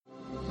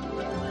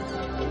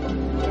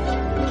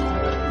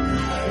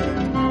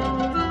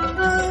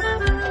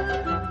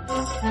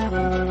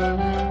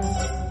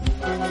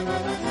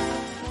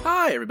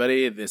Hi,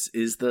 everybody. This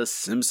is The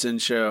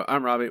Simpsons Show.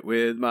 I'm Robbie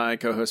with my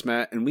co-host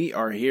Matt, and we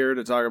are here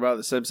to talk about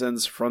The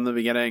Simpsons from the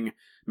beginning.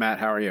 Matt,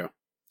 how are you?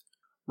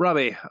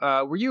 Robbie,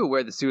 were you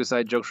aware the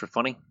suicide jokes were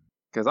funny?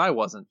 Because I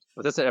wasn't.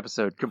 But this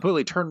episode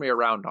completely turned me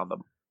around on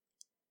them.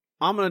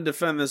 I'm going to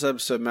defend this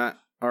episode, Matt.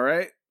 All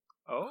right?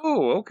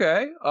 Oh,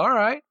 okay. All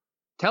right.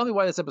 Tell me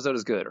why this episode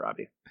is good,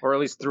 Robbie. Or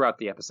at least throughout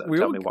the episode.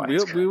 Tell me why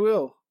it's good. We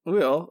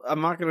will.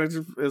 I'm not going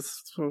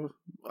to...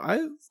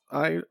 I'm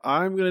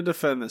going to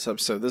defend this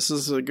episode. This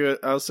is a good...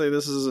 I'll say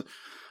this is...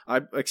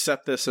 I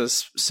accept this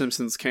as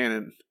Simpsons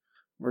canon.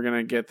 We're going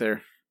to get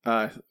there.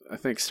 I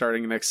think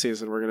starting next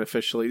season, we're going to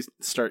officially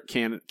start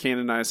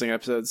canonizing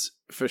episodes,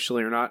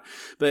 officially or not.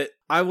 But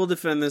I will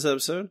defend this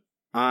episode.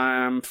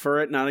 I'm for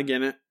it, not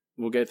against it.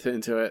 We'll get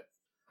into it.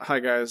 Hi,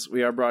 guys.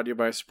 We are brought to you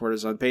by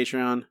supporters on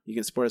Patreon. You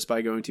can support us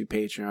by going to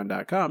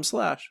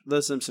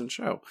patreon.com/The Simpsons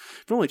Show.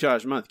 For only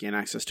 $2 a month, gain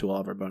access to all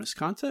of our bonus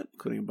content,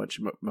 including a bunch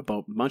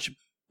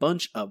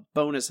of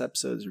bonus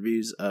episodes,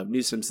 reviews of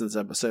new Simpsons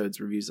episodes,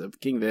 reviews of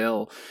King of the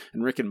Hill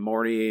and Rick and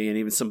Morty, and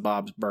even some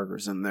Bob's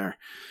Burgers in there.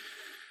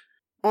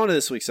 On to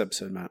this week's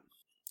episode, Matt.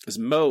 Is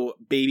Moe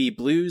Baby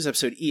Blues,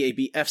 episode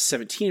EABF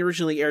 17,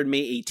 originally aired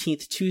May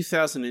 18th,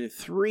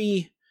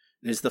 2003.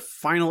 It is the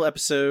final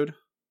episode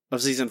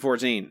of season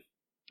 14.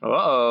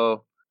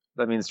 Uh-oh.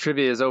 That means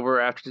trivia is over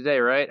after today,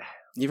 right?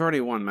 You've already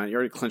won, Matt. You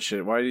already clinched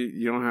it. Why do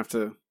you don't have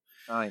to...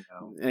 I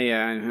know.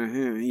 Yeah,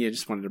 you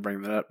just wanted to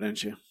bring that up,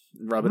 didn't you?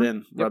 Rub it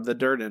in. Rub the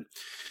dirt in.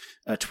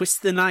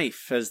 Twist the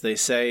knife, as they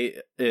say.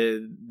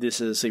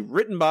 This is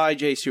written by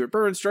J. Stuart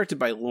Burns, directed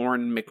by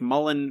Lauren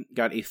McMullen.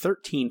 Got a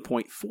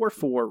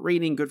 13.44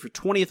 rating, good for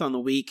 20th on the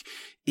week.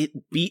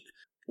 It beat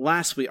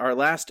our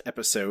last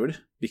episode,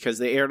 because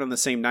they aired on the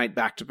same night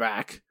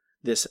back-to-back.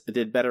 This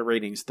did better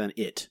ratings than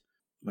it,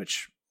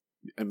 which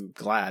I'm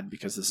glad,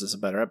 because this is a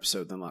better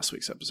episode than last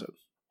week's episode.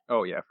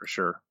 Oh, yeah, for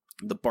sure.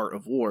 The Bart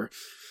of War.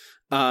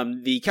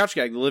 The couch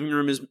gag. The living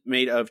room is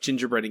made of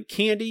gingerbread and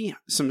candy.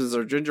 Simpsons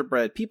are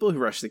gingerbread people who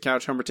rush to the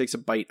couch. Homer takes a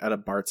bite out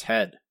of Bart's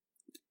head.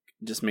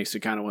 It just makes me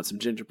kind of want some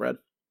gingerbread.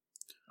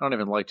 I don't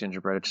even like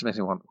gingerbread. It just makes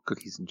me want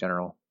cookies in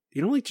general.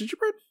 You don't like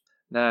gingerbread?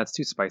 Nah, it's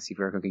too spicy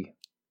for a cookie.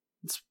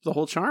 It's the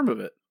whole charm of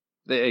it.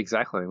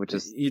 Exactly, which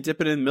is... You dip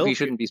it in milk. Cookies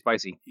shouldn't be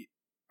spicy.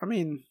 I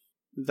mean,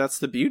 that's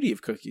the beauty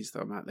of cookies,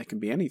 though, Matt. They can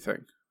be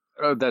anything.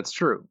 Oh, that's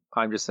true.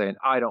 I'm just saying,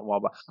 I don't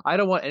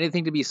want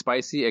anything to be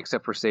spicy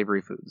except for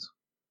savory foods.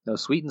 No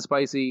sweet and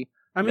spicy.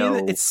 I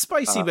mean, it's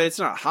spicy, but it's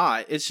not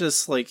hot. It's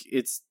just like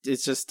it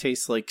just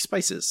tastes like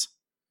spices.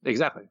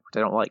 Exactly, which I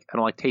don't like. I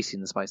don't like tasting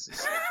the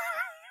spices.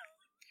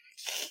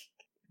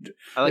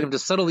 I like them to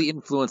subtly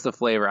influence the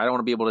flavor. I don't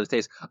want to be able to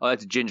taste, oh,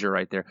 that's ginger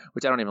right there,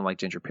 which I don't even like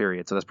ginger,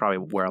 period. So that's probably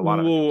where a lot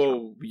of it comes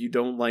from. You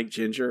don't like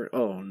ginger?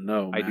 Oh,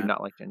 no, Matt. I do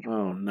not like ginger.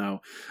 Oh,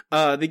 no.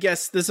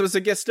 This was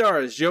a guest star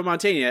as Joe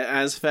Mantegna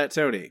as Fat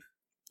Tony.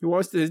 He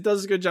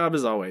does a good job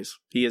as always.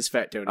 He is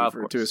Fat Tony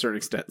to a certain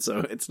extent,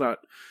 so it's not...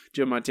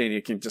 Joe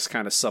Mantegna can just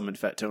kind of summon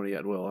Fat Tony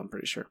at will, I'm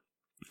pretty sure.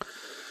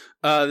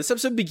 This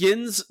episode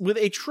begins with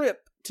a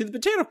trip to the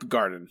botanical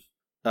garden.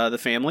 The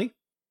family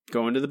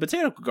going to the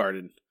botanical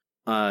garden.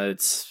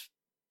 It's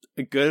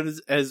a good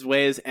as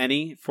way as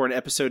any for an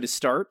episode to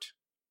start.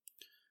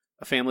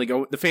 The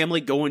family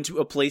go into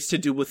a place to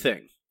do a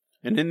thing.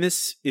 And in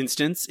this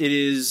instance, it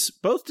is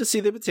both to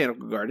see the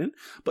botanical garden,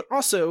 but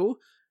also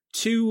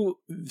to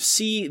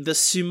see the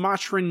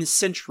Sumatran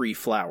century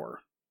flower,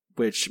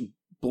 which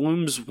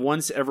blooms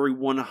once every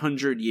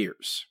 100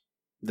 years.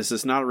 This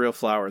is not a real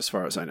flower as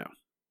far as I know.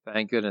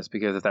 Thank goodness,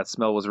 because if that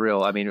smell was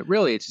real, I mean,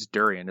 really, it's just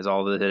durian is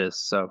all that it is.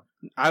 So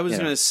I was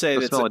going to say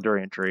the smell of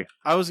durian tree.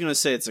 I was going to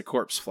say it's a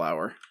corpse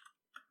flower.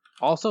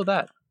 Also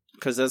that.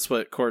 Because that's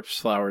what corpse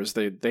flowers,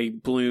 they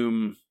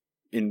bloom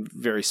in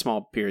very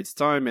small periods of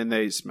time, and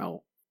they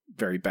smell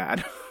very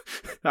bad.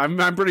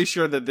 I'm pretty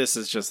sure that this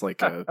is just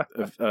like a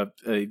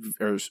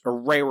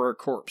rarer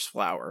corpse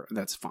flower.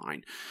 That's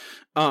fine.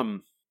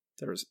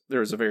 There's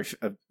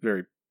a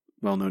very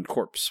well-known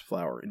corpse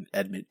flower in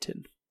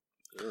Edmonton.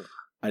 Ugh.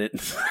 I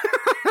didn't.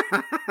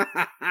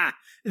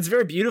 It's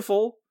very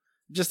beautiful.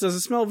 Just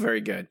doesn't smell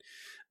very good.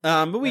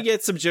 But we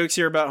get some jokes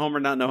here about Homer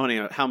not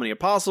knowing how many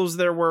apostles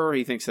there were.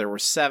 He thinks there were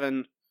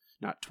 7,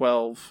 not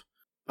 12.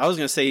 I was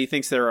going to say he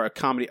thinks they're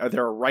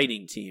a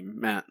writing team,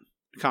 Matt.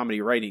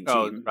 Comedy writing team.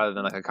 Oh, rather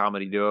than like a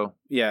comedy duo?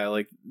 Yeah,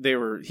 like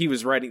he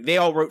was writing. They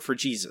all wrote for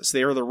Jesus.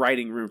 They were the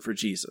writing room for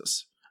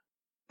Jesus.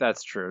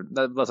 That's true.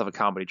 That's less of a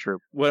comedy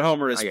troupe. What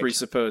Homer is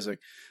presupposing.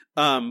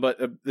 But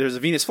there's a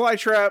Venus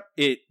flytrap.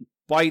 It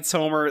bites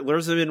Homer. It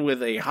lures him in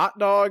with a hot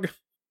dog.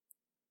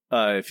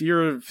 If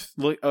you're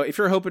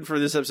hoping for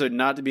this episode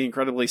not to be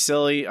incredibly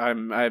silly, I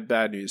have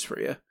bad news for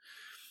you.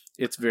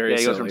 It's very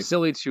silly. It goes from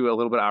silly to a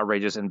little bit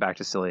outrageous and back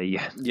to silly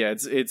again. Yeah,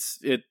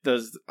 it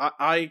does.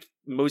 I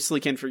mostly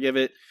can forgive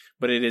it,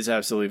 but it is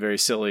absolutely very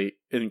silly,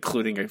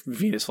 including a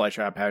Venus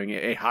flytrap having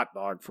a hot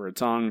dog for a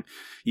tongue.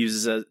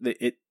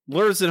 It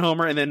lures in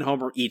Homer, and then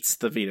Homer eats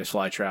the Venus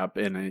flytrap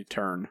in a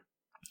turn.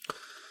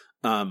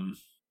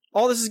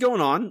 All this is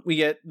going on. We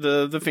get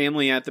the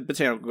family at the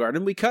botanical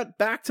garden. We cut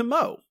back to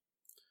Moe.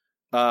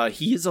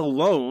 he is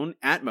alone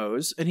at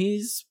Moe's, and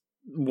he's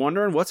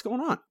wondering what's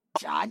going on.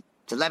 Odd.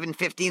 It's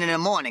 11:15 in the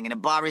morning, and the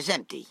bar is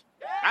empty.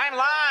 I'm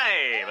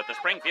live at the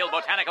Springfield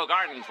Botanical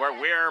Gardens, where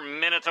we're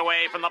minutes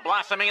away from the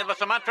blossoming of the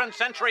Sumatran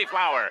century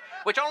flower,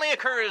 which only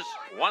occurs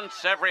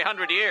once every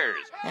 100 years.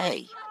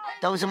 Hey,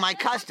 those are my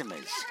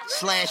customers,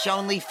 /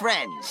 only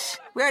friends.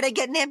 Where are they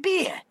getting their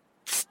beer?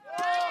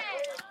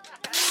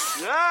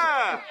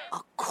 Yeah! A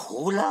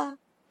cooler?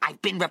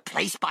 I've been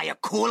replaced by a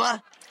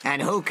cooler?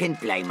 And who can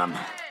blame them?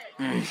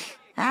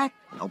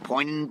 No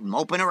point in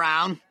moping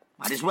around.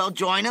 Might as well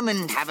join them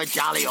and have a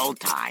jolly old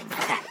time.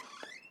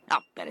 Oh,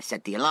 better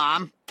set the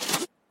alarm.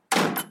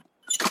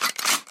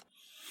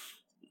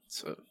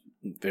 It's a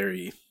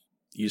very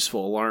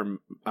useful alarm.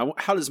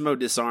 How does Moe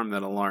disarm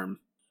that alarm?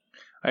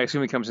 I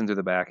assume he comes in through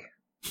the back.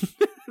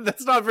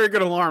 That's not a very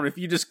good alarm if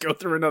you just go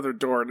through another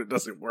door and it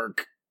doesn't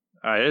work.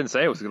 I didn't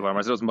say it was a good alarm.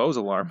 I said it was Moe's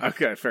alarm.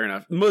 Okay, fair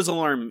enough. Moe's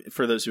alarm,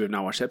 for those who have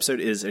not watched the episode,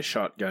 is a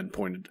shotgun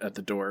pointed at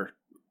the door,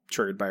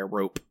 triggered by a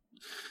rope.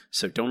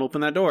 So don't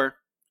open that door.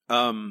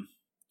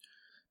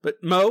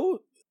 But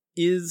Moe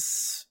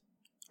is...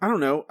 I don't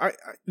know.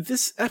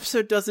 This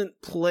episode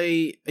doesn't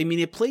play... I mean,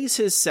 it plays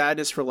his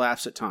sadness for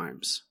laughs at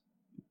times.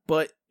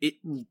 But it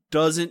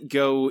doesn't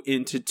go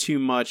into too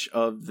much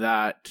of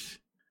that...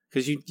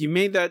 Because you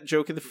made that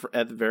joke at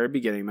the very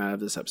beginning, Matt, of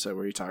this episode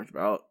where you talked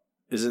about,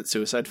 isn't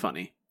suicide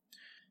funny?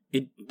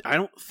 I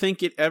don't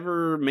think it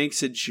ever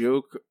makes a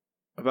joke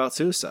about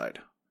suicide.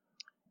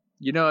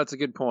 You know, that's a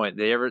good point.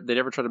 They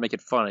never try to make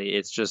it funny.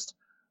 It's just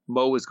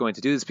Moe is going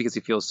to do this because he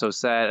feels so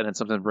sad, and then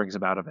something brings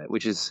him out of it,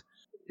 which is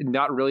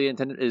not really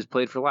intended, is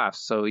played for laughs.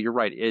 So you're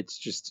right. It's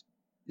just,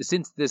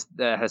 since this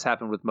has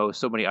happened with Moe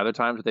so many other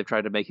times, that they've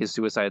tried to make his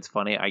suicides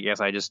funny, I guess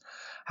I just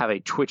have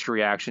a twitch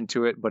reaction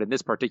to it. But in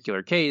this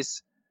particular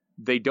case,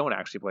 they don't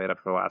actually play it up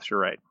for laughs. You're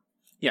right.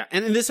 Yeah,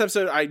 and in this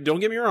episode, don't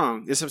get me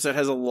wrong, this episode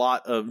has a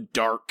lot of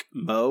dark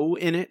Moe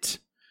in it,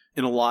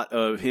 and a lot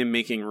of him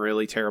making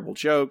really terrible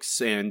jokes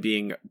and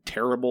being a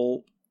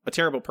terrible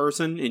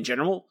person in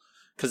general,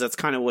 because that's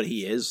kind of what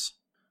he is.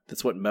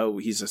 That's what Moe,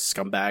 he's a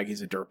scumbag,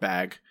 he's a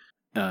dirtbag.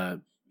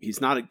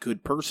 He's not a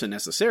good person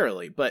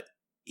necessarily, but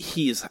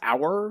he's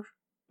our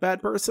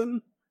bad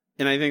person.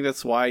 And I think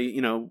that's why,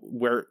 you know,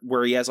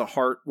 where he has a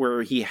heart,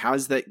 where he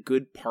has that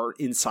good part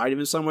inside of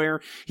him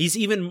somewhere, he's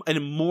even a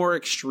more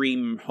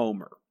extreme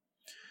Homer.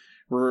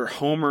 Where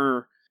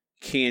Homer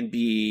can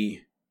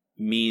be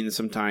mean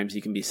sometimes,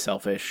 he can be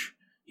selfish,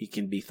 he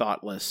can be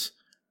thoughtless,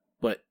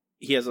 but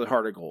he has a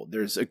heart of gold.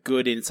 There's a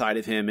good inside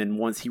of him, and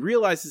once he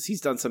realizes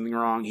he's done something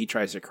wrong, he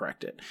tries to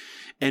correct it.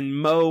 And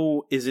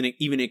Moe is an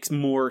even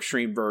more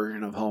extreme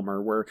version of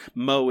Homer, where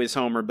Moe is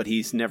Homer, but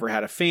he's never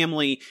had a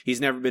family, he's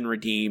never been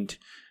redeemed,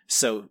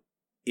 so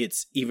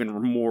it's even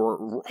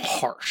more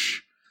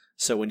harsh.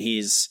 So when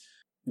he's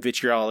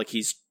vitriolic,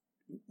 he's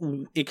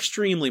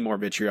extremely more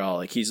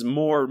vitriolic. He's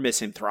more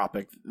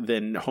misanthropic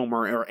than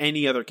Homer or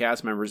any other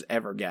cast members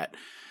ever get.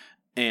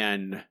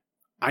 And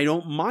I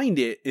don't mind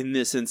it in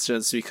this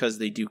instance because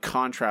they do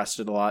contrast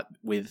it a lot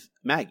with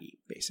Maggie,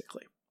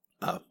 basically.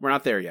 We're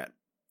not there yet.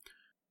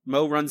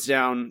 Moe runs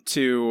down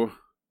to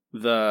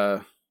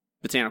the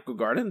botanical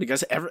garden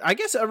because I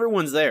guess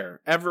everyone's there.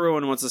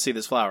 Everyone wants to see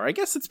this flower. I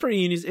guess it's a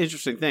pretty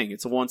interesting thing.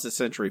 It's a once a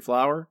century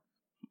flower.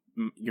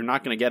 You're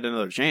not going to get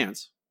another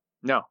chance.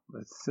 No,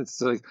 it's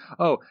like,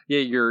 oh yeah,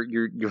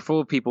 you're full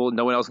of people.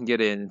 No one else can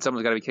get in, and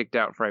someone's got to be kicked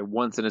out for a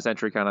once in a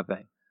century kind of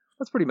thing.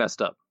 That's pretty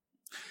messed up.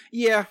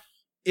 Yeah,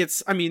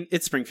 it's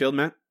Springfield,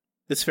 Matt.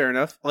 It's fair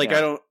enough. Like,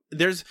 yeah.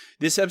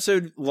 This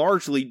episode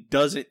largely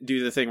doesn't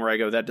do the thing where I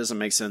go, that doesn't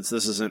make sense.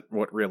 This isn't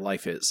what real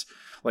life is.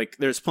 Like,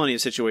 there's plenty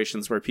of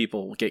situations where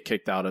people get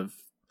kicked out of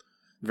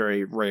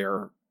very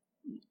rare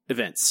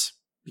events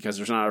because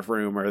there's not enough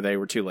room or they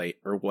were too late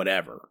or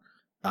whatever.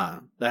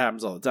 That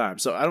happens all the time.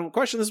 So I don't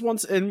question this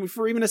once and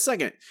for even a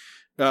second.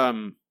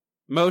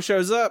 Moe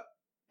shows up.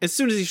 As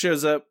soon as he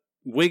shows up,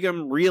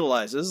 Wiggum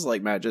realizes,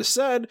 like Matt just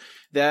said,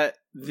 that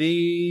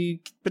the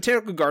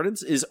botanical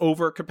gardens is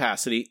over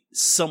capacity.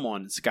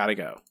 Someone's got to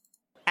go.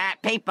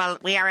 People,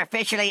 we are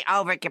officially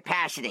over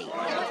capacity.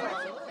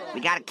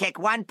 We got to kick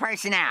one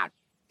person out.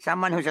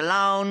 Someone who's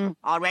alone,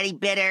 already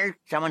bitter,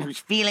 someone whose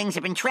feelings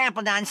have been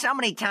trampled on so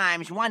many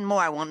times, one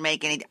more won't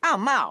make any... Oh,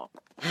 Moe.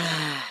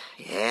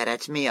 Yeah,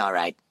 that's me, all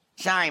right.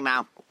 Sorry,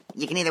 Moe.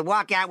 You can either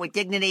walk out with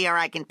dignity or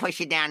I can push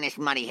you down this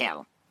muddy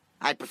hill.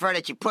 I'd prefer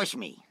that you push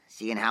me,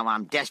 seeing how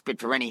I'm desperate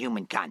for any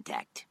human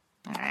contact.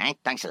 All right,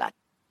 thanks a lot.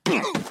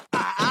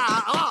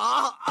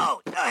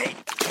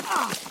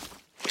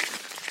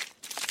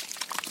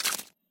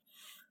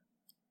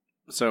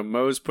 So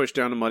Moe's pushed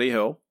down a muddy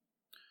hill.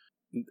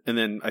 And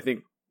then I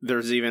think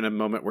there's even a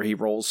moment where he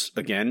rolls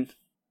again.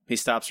 He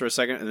stops for a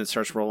second and then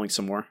starts rolling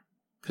some more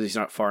because he's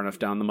not far enough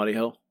down the muddy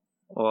hill.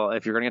 Well,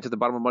 if you're going to get to the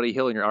bottom of Muddy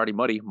Hill and you're already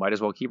muddy, might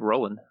as well keep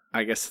rolling.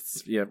 I guess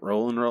it's, yeah,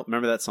 rolling, roll.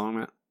 Remember that song,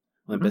 Matt?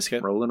 Limp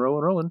Bizkit? Rolling,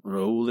 rolling, rolling.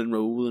 Rolling,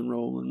 rolling,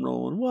 rolling,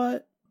 rolling.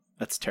 What?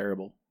 That's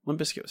terrible. Limp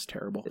Bizkit was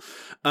terrible.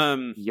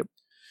 Yep.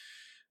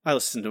 I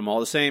listened to them all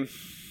the same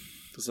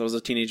because I was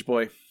a teenage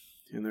boy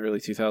in the early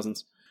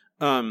 2000s.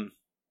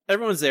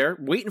 everyone's there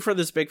waiting for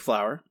this big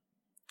flower,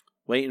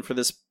 waiting for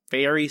this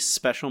very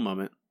special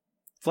moment.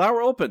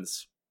 Flower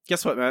opens.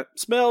 Guess what, Matt?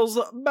 Smells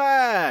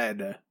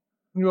bad.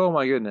 Oh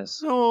my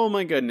goodness. Oh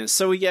my goodness.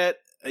 So we get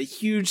a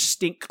huge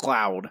stink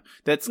cloud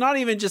that's not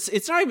even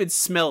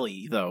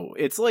smelly though.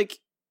 It's like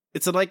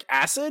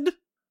acid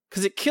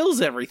because it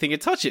kills everything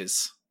it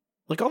touches.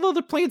 Like all the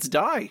other plants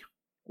die.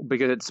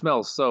 Because it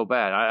smells so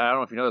bad. I don't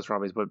know if you know this,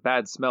 Robbie, but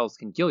bad smells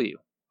can kill you.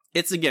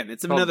 It's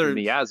another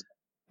miasma.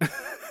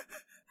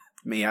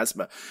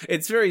 Miasma.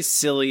 It's very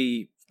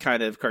silly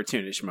kind of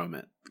cartoonish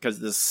moment because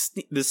the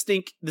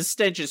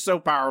stench is so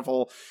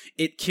powerful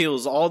it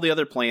kills all the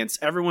other plants.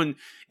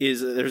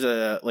 There's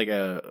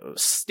a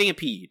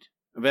stampede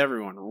of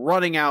everyone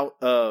running out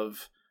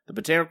of the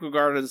botanical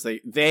gardens.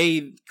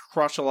 They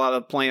crush a lot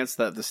of plants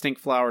that the stink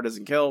flower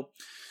doesn't kill.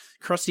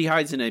 Krusty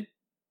hides in a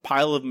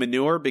pile of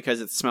manure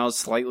because it smells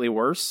slightly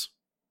worse.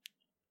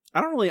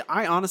 I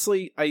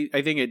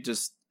think it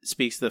just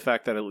speaks to the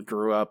fact that I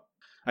grew up.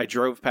 I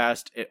drove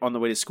past on the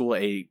way to school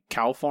a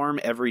cow farm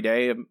every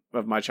day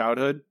of my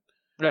childhood.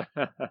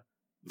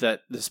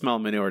 That the smell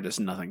of manure does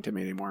nothing to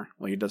me anymore.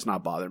 Like, it does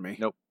not bother me.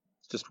 Nope.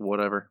 It's just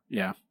whatever.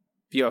 Yeah.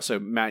 If you also,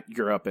 Matt,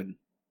 grew up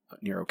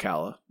near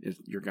Ocala, if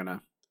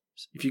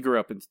you grew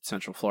up in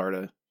Central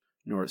Florida,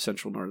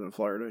 Central Northern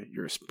Florida,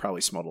 you're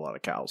probably smelled a lot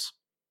of cows.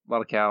 A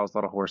lot of cows, a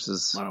lot of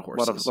horses. A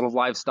lot of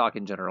livestock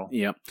in general.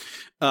 Yeah.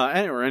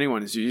 Or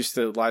anyone who's used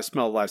to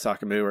smell of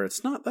livestock and manure,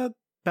 it's not that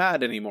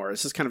bad anymore.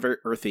 It's just kind of very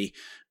earthy.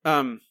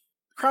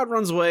 Crowd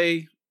runs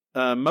away.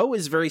 Moe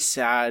is very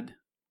sad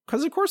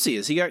because of course he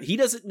is. He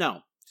doesn't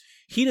know.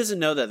 He doesn't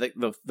know that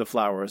the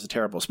flower is a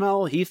terrible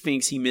smell. He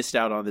thinks he missed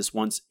out on this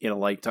once in a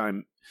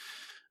lifetime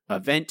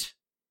event.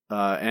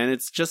 And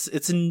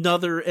it's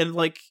another, and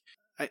like,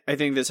 I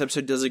think this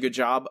episode does a good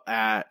job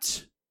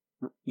at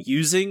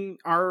using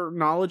our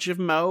knowledge of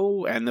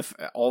Moe and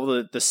all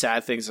the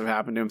sad things that have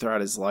happened to him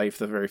throughout his life.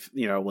 The very,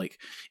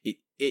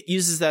 it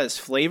uses that as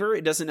flavor.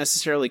 It doesn't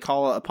necessarily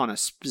call upon a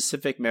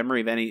specific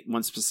memory of any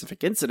one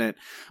specific incident,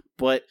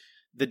 but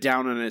the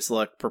down on his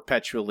luck,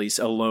 perpetually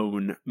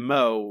alone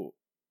Moe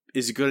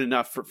is good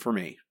enough for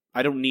me.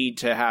 I don't need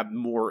to have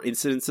more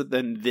incidents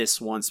than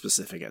this one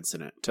specific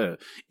incident to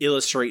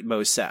illustrate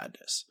Moe's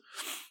sadness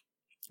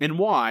and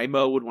why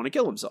Moe would want to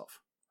kill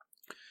himself.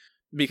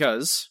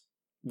 Because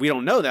we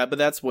don't know that, but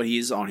that's what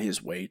he's on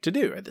his way to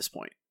do at this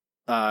point.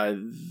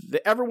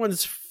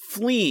 Everyone's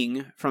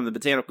fleeing from the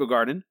botanical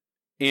garden.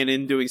 And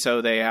in doing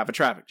so, they have a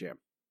traffic jam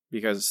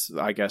because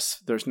I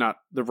guess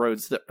the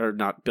roads that are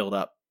not built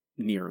up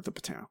near the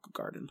botanical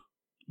garden.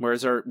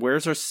 Where's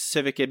our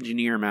civic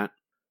engineer, Matt?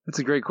 That's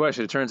a great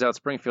question. It turns out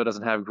Springfield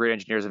doesn't have great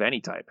engineers of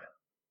any type.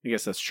 I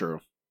guess that's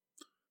true.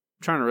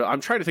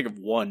 I'm trying to think of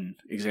one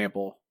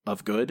example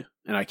of good,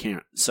 and I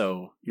can't.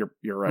 So you're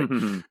right.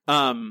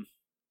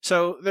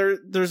 So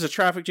there's a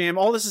traffic jam.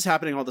 All this is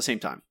happening all at the same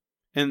time,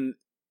 and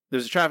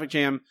there's a traffic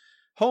jam.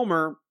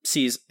 Homer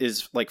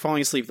is like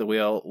falling asleep at the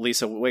wheel.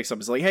 Lisa wakes up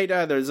and is like, "Hey,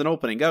 Dad, there's an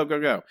opening. Go, go,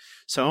 go."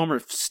 So Homer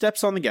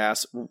steps on the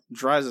gas,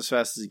 drives as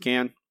fast as he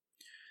can,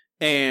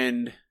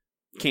 and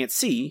can't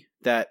see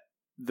that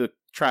the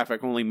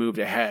traffic only moved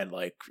ahead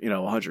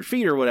 100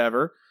 feet or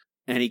whatever,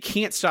 and he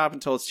can't stop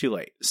until it's too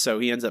late. So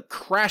he ends up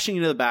crashing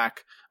into the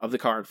back of the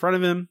car in front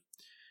of him,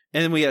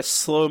 and then we get a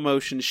slow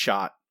motion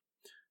shot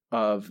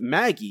of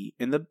Maggie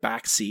in the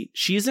back seat.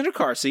 She's in a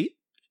car seat.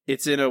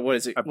 It's in a, what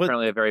is it?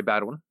 Apparently a very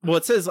bad one. Well,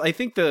 it says, I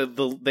think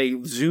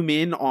they zoom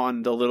in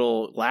on the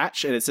little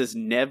latch and it says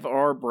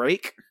never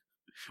brake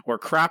or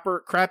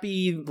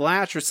crappy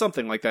latch or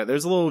something like that.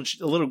 There's a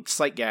little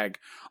sight gag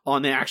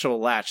on the actual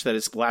latch that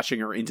is latching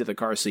her into the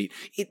car seat.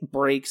 It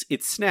breaks,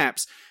 it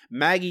snaps.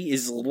 Maggie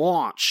is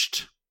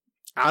launched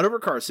out of her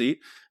car seat.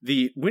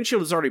 The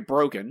windshield is already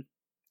broken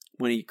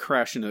when he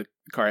crashed into the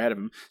car ahead of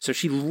him. So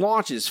she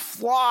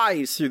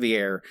flies through the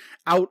air,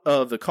 out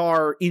of the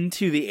car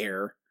into the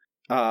air.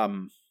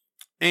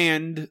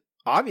 And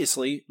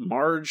obviously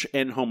Marge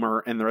and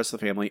Homer and the rest of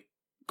the family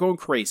going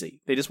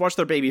crazy. They just watch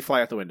their baby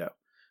fly out the window.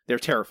 They're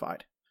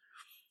terrified.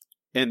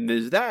 And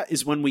that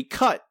is when we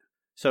cut.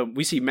 So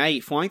we see Maggie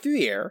flying through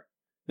the air.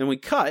 Then we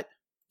cut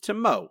to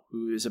Moe,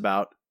 who is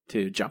about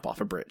to jump off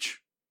a bridge.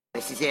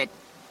 This is it.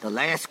 The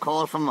last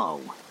call for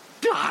Moe.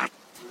 God.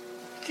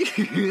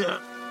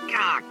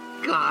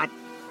 God.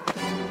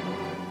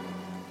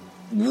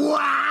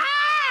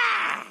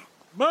 Wow!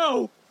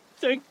 Moe!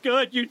 Thank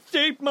God you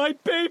saved my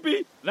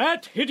baby!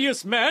 That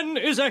hideous man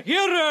is a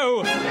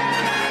hero!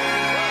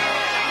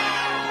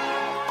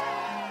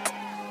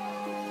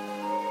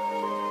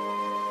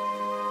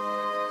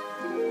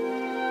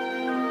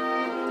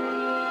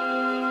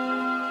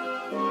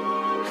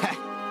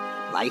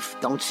 Life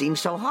don't seem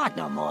so hard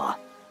no more.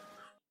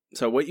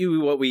 So what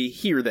we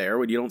hear there,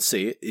 when you don't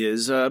see it,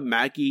 is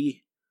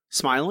Maggie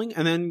smiling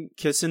and then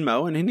kissing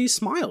Moe, and he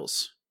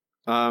smiles.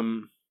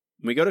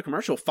 We go to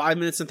commercial 5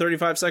 minutes and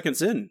 35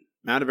 seconds in.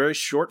 Not a very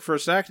short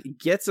first act. It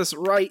gets us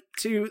right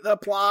to the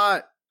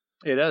plot.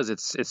 It does.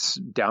 It's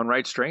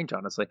downright strange,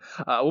 honestly.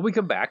 When we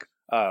come back,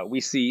 we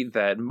see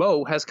that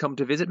Moe has come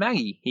to visit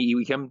Maggie.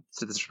 We come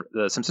to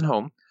the Simpson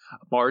home.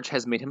 Marge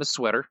has made him a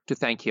sweater to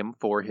thank him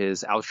for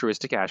his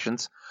altruistic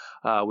actions,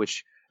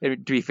 which, to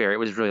be fair, it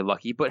was really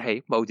lucky. But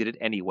hey, Moe did it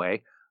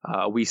anyway.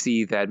 We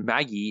see that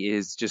Maggie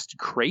is just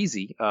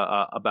crazy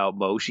about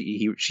Moe.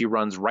 She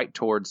runs right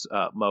towards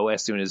Moe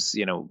as soon as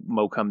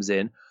Moe comes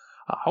in.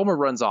 Homer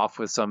runs off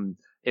with some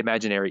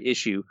imaginary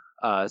issue,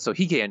 so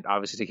he can't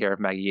obviously take care of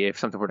Maggie if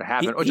something were to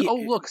happen.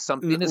 Look,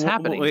 something is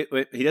happening.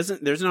 Wait, he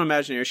doesn't. There's no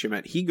imaginary issue,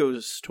 Matt. He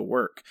goes to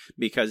work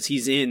because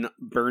he's in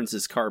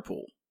Burns'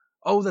 carpool.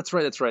 Oh, that's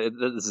right.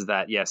 This is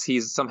that. Yes,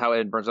 he's somehow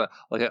in Burns.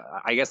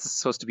 I guess this is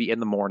supposed to be in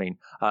the morning.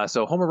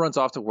 So Homer runs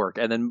off to work,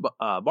 and then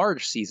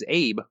Marge sees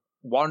Abe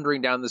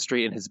wandering down the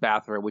street in his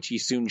bathrobe, which he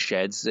soon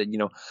sheds,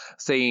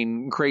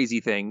 saying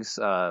crazy things.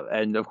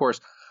 And of course,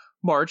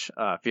 Marge,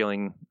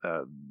 feeling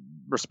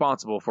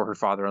responsible for her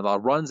father-in-law,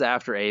 runs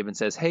after Abe and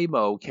says, "Hey,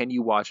 Moe, can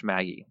you watch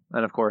Maggie?"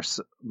 And of course,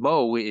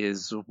 Moe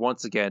is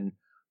once again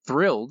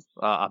thrilled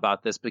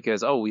about this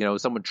because,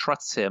 someone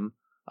trusts him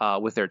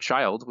with their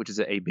child, which is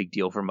a big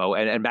deal for Moe.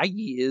 And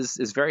Maggie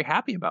is very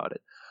happy about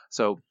it.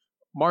 So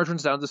Marge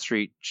runs down the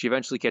street. She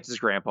eventually catches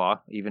Grandpa,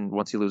 even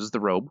once he loses the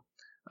robe.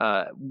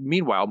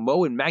 Meanwhile,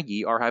 Moe and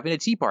Maggie are having a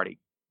tea party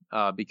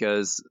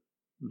because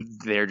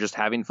they're just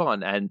having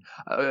fun, and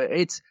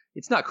it's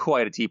not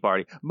quite a tea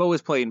party. Moe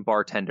is playing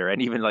bartender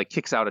and even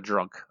kicks out a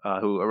drunk,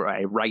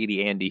 a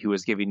Raggedy Andy, who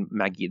is giving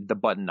Maggie the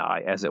button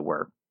eye, as it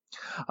were.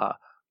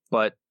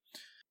 But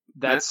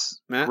that's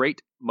Matt,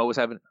 great. Moe is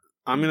having.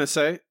 I'm gonna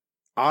say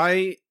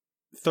I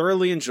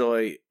thoroughly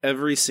enjoy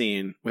every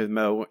scene with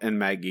Moe and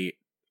Maggie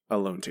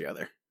alone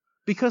together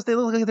because they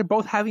look like they're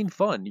both having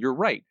fun. You're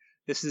right.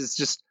 This is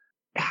just.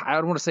 I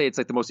don't want to say it's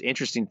the most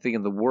interesting thing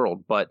in the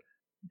world, but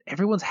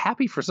everyone's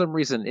happy for some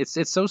reason.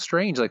 It's so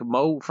strange.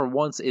 Moe, for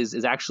once,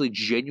 is actually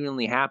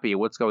genuinely happy at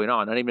what's going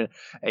on. Not even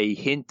a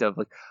hint of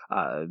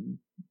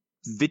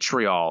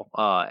vitriol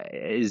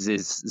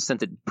is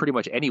sent at pretty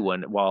much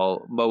anyone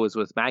while Moe is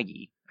with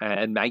Maggie.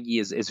 And Maggie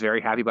is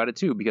very happy about it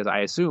too, because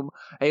I assume,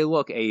 hey,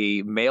 look,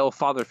 a male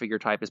father figure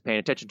type is paying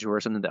attention to her,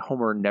 something that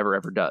Homer never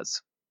ever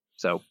does.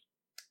 So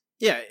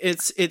yeah,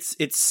 it's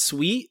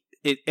sweet.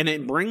 And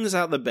it brings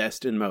out the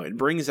best in Moe. It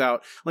brings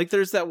out,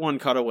 there's that one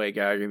cutaway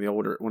gag in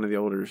one of the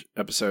older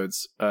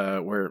episodes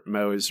where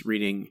Moe is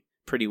reading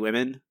Pretty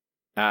Women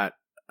at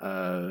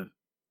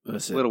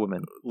Little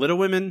Women. Little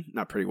Women,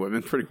 not Pretty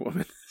Women. Pretty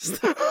Women.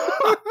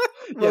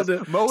 Yes,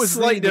 Moe is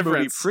reading the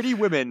movie Pretty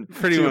Women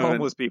to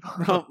homeless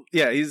people.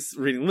 Yeah, he's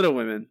reading Little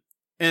Women,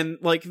 and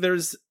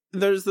there's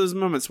those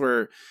moments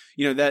where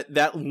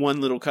that one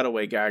little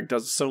cutaway gag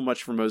does so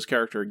much for Moe's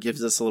character. It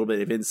gives us a little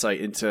bit of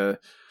insight into.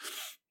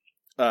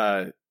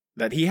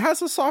 That he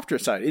has a softer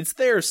side. It's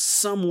there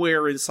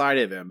somewhere inside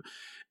of him.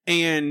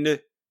 And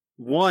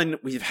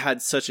we've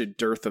had such a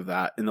dearth of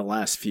that in the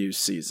last few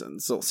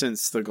seasons. So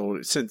since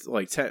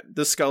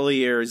the Scully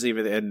years,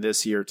 even in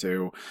this year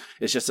too,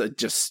 it's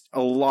just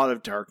a lot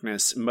of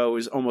darkness. Moe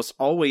is almost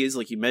always,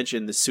 like you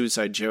mentioned, the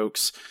suicide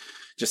jokes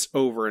just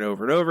over and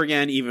over and over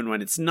again. Even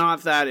when it's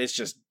not that, it's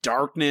just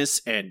darkness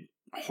and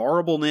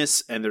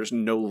horribleness, and there's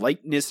no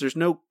lightness, there's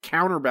no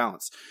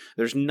counterbalance,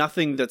 there's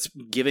nothing that's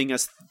giving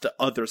us the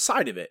other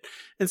side of it.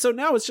 And so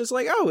now it's just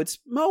it's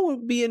Moe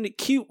being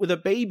cute with a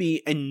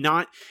baby, and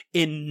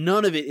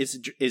none of it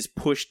is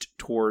pushed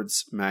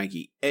towards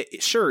Maggie.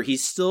 Sure,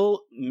 he's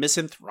still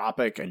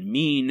misanthropic and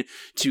mean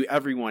to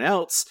everyone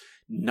else,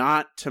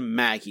 not to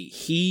Maggie.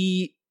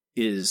 He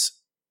is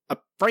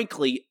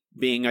frankly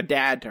being a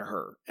dad to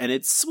her, and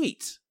it's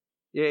sweet.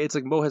 Yeah, it's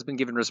Moe has been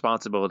given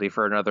responsibility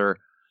for another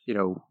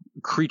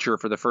creature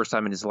for the first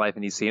time in his life,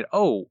 and he's saying,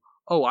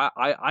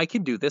 I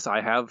can do this.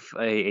 I have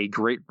a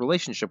great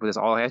relationship with this.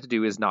 All I have to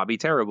do is not be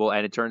terrible,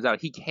 and it turns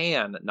out he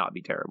can not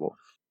be terrible.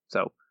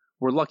 So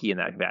we're lucky in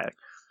that fact.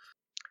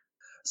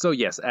 So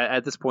yes,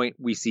 at this point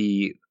we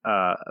see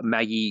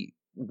Maggie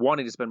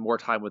wanting to spend more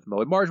time with Moe,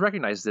 and Marge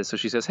recognizes this, so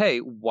she says, "Hey,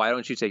 why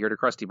don't you take her to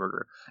Krusty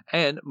Burger?"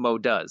 And Moe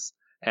does,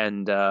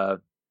 and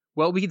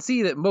we can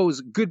see that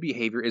Moe's good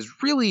behavior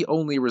is really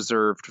only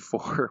reserved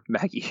for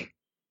Maggie.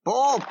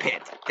 Ball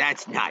pit.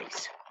 That's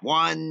nice.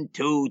 1,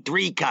 2,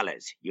 3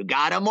 colors. You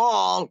got 'em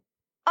all.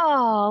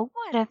 Oh,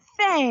 what a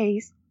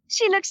face.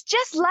 She looks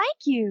just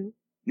like you.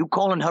 You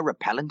calling her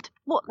repellent?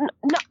 Well,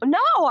 no,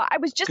 I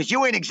was just... 'Cause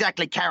you ain't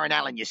exactly Karen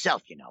Allen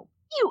yourself, You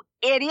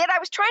idiot, I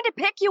was trying to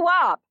pick you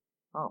up.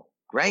 Oh,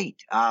 great.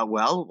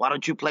 Why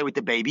don't you play with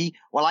the baby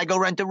while I go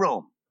rent a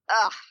room?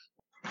 Ugh.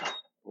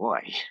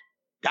 Boy,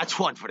 that's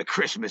one for the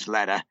Christmas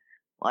letter.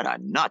 What a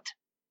nut.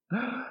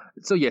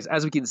 So yes,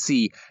 as we can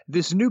see,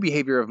 this new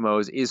behavior of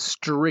Moe's is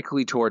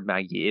strictly toward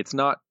Maggie. It's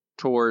not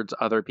towards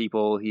other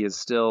people. He is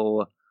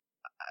still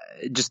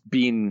just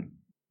being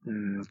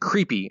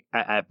creepy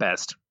at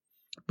best.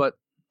 But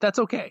that's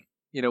okay.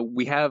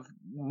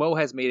 Moe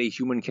has made a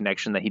human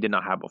connection that he did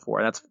not have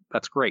before.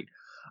 That's great.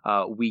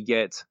 We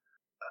get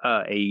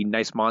a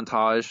nice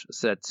montage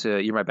set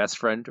to You're My Best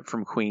Friend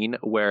from Queen,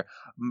 where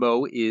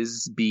Moe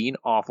is being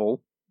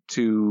awful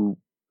to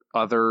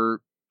other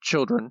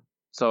children.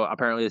 So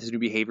apparently his new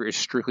behavior is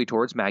strictly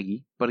towards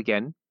Maggie. But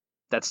again,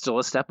 that's still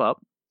a step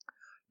up.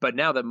 But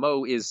now that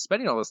Moe is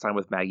spending all this time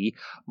with Maggie,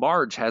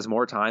 Marge has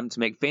more time to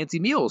make fancy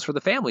meals for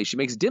the family. She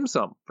makes dim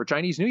sum for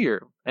Chinese New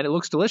Year, and it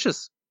looks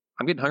delicious.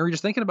 I'm getting hungry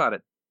just thinking about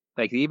it.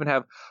 Like, they even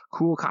have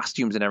cool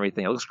costumes and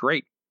everything. It looks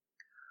great.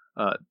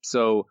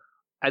 So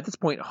at this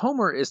point,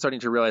 Homer is starting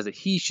to realize that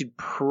he should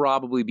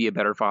probably be a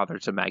better father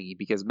to Maggie,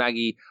 because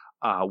Maggie,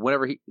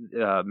 whenever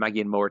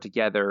Maggie and Moe are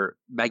together,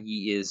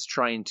 Maggie is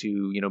trying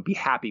to, be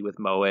happy with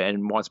Moe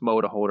and wants Moe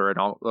to hold her and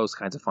all those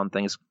kinds of fun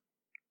things.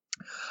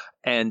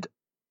 And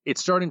it's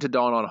starting to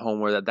dawn on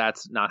Homer that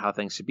that's not how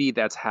things should be.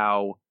 That's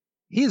how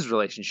his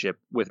relationship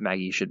with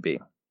Maggie should be.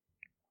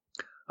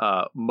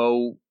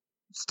 Moe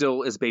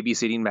still is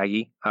babysitting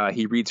Maggie.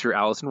 He reads her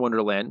Alice in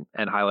Wonderland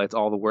and highlights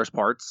all the worst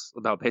parts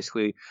about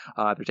basically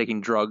they're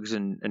taking drugs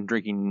and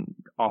drinking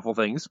awful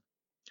things.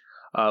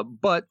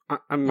 But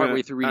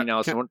partway through reading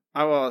Alice in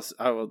Wonderland,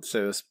 I will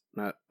say this,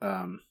 Matt.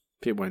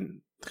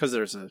 Because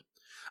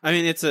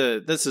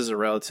this is a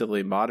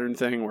relatively modern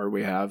thing where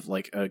we have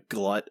like a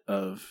glut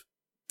of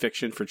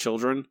fiction for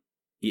children,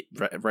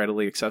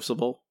 readily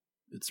accessible.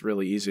 It's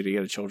really easy to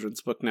get a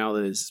children's book now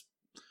that is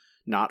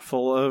not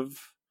full of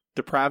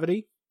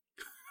depravity.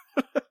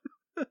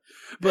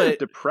 But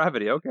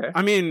depravity, okay.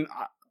 I mean,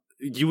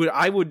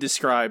 I would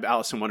describe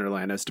Alice in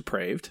Wonderland as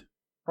depraved.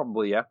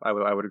 Probably, yeah. I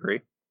would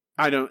agree.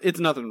 It's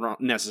nothing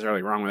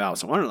necessarily wrong with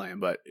Alice in Wonderland,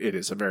 but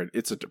it's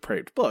a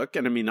depraved book.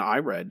 And I mean, I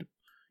read,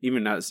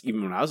 even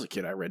when I was a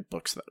kid, I read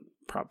books that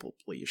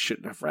probably you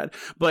shouldn't have read.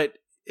 But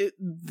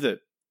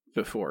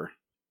before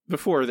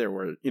there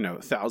were,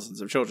 thousands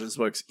of children's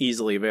books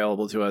easily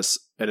available to us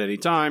at any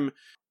time,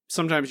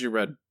 sometimes you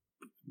read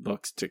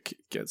books to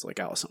kids like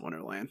Alice in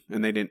Wonderland,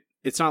 and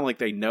it's not like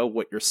they know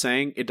what you're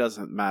saying. It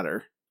doesn't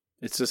matter.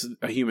 It's just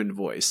a human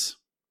voice,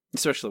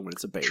 especially when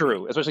it's a baby.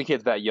 True, especially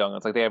kids that young.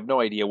 It's like they have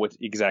no idea what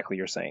exactly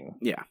you're saying.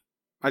 Yeah.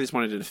 I just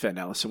wanted to defend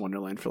Alice in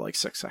Wonderland for like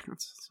 6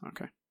 seconds.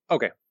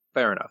 Okay,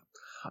 fair enough.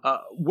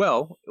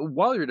 Well,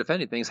 while you're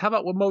defending things, how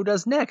about what Moe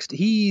does next?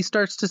 He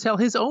starts to tell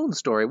his own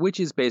story,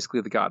 which is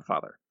basically The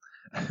Godfather.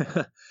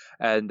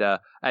 And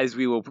as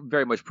we will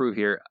very much prove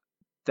here,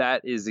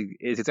 that is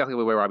exactly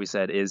what Robbie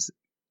said, is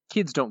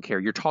kids don't care.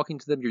 You're talking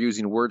to them, you're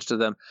using words to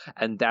them,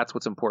 and that's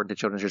what's important to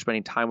children. You're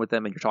spending time with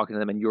them, and you're talking to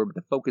them, and you're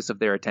the focus of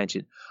their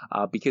attention,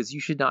 because you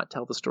should not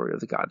tell the story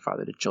of The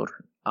Godfather to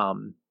children.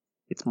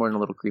 It's more than a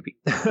little creepy.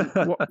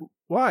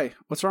 Why?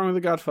 What's wrong with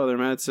The Godfather,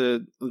 man? It's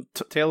a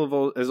tale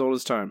of as old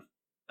as time.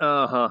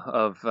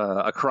 Of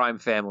a crime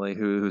family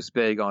who's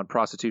big on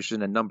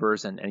prostitution and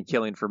numbers and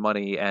killing for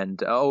money, and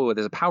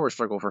there's a power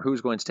struggle for who's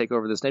going to take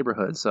over this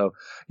neighborhood. So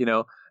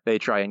they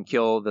try and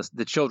kill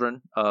the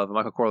children of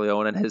Michael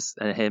Corleone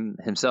and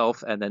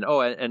himself, and then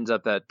it ends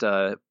up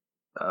that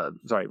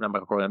sorry, not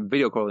Michael Corleone,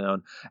 Vito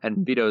Corleone,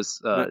 and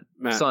Vito's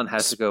son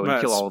has to go and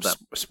kill all of them.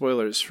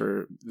 Spoilers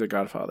for The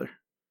Godfather.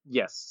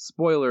 Yes,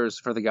 spoilers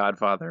for The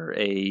Godfather,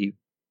 a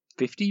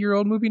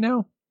 50-year-old movie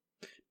now.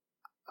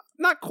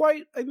 Not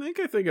quite. I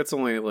think it's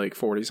only like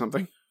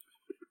 40-something.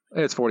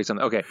 It's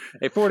 40-something. Okay.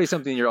 A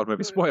 40-something-year-old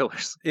movie.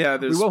 Spoilers. Yeah,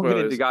 we won't get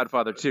into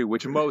Godfather 2,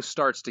 which Moe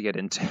starts to get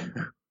into.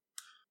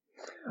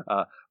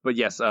 But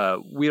yes,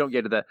 we don't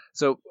get to that.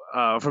 So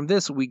from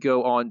this, we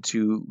go on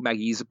to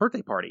Maggie's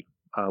birthday party,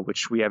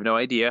 which we have no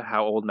idea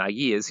how old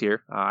Maggie is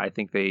here. I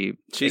think they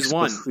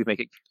explicitly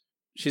make it.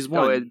 She's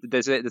one. Oh, did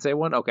they say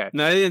one? Okay.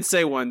 No, I didn't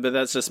say one, but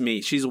that's just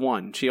me. She's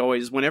one. She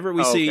always, whenever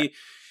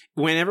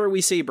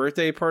we see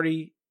birthday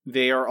party,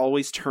 they are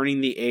always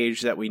turning the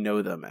age that we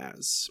know them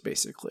as,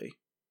 basically.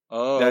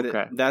 Oh,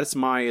 okay. That's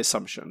my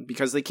assumption,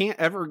 because they can't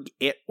ever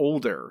get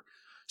older.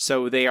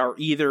 So they are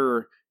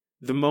either,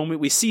 the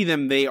moment we see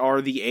them, they are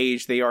the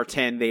age, they are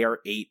 10, they are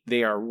 8,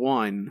 they are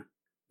 1.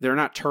 They're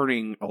not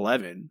turning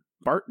 11.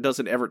 Bart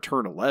doesn't ever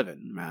turn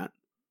 11, Matt.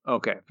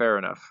 Okay, fair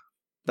enough.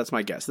 That's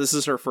my guess. This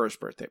is her first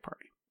birthday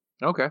party.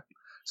 Okay.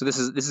 So this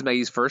is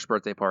Maggie's first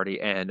birthday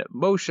party, and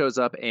Moe shows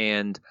up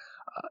and,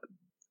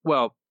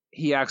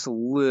 he acts a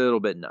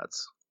little bit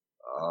nuts.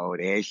 Oh,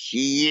 there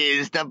she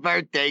is, the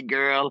birthday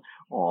girl.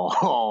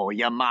 Oh,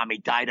 your mommy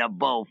tied a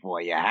bow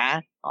for you, huh?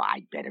 Oh,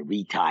 I better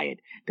retie it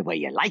the way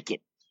you like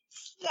it.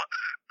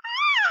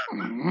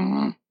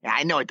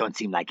 I know it don't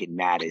seem like it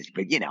matters,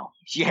 but,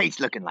 she hates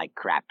looking like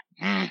crap.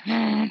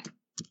 Hey,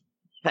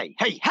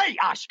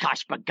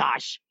 Oshkosh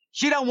bagosh.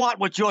 She don't want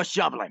what you're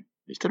shoveling.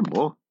 Mr.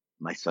 Moe,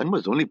 my son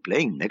was only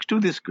playing next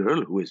to this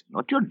girl who is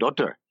not your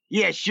daughter.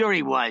 Yeah, sure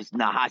he was,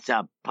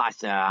 Nahasa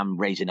Pasa. I'm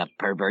raising a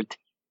pervert.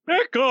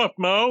 Back off,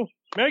 Moe.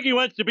 Maggie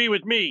wants to be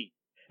with me.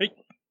 This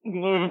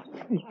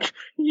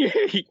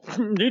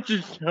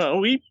is how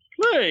we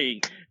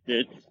play.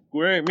 That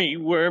squirmy,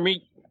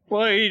 wormy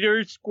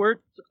spider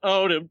squirts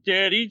out of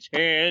Daddy's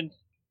hands.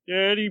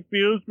 Daddy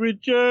feels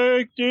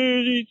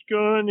rejected. He's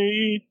gonna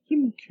eat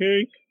some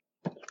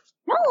cake.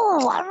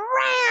 Oh, a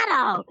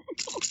rattle!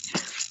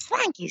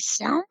 Thank you,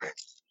 Selma.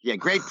 Yeah,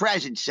 great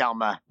present,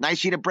 Selma.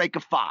 Nice of you to break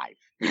a 5.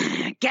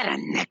 Get a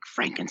neck,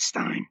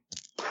 Frankenstein.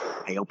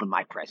 Hey, open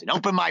my present.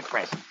 Open my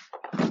present.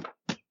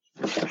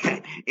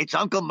 It's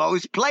Uncle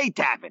Moe's play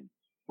tavern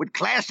with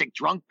classic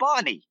drunk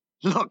Barney.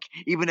 Look,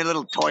 even the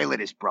little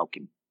toilet is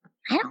broken.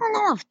 I don't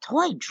know if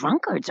toy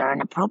drunkards are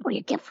an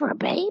appropriate gift for a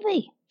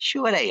baby.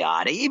 Sure they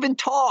are. They even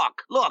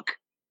talk. Look.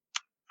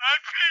 I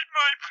peed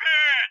my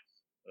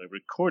pants! I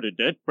recorded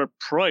that for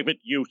private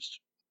use.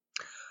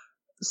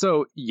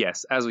 So,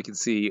 yes, as we can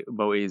see,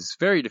 Moe is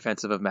very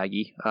defensive of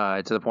Maggie,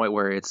 to the point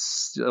where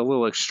it's a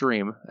little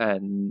extreme,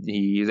 and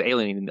he is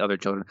alienating other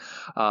children.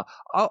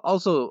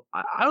 Also,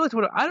 I don't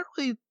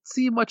really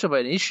see much of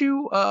an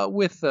issue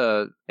with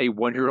a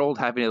 1-year-old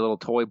having a little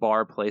toy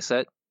bar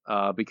playset,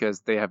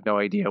 because they have no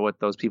idea what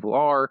those people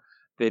are.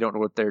 They don't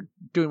know what they're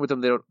doing with them.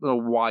 They don't know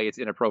why it's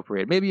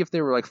inappropriate. Maybe if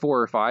they were like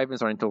 4 or 5 and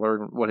starting to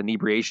learn what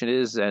inebriation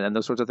is and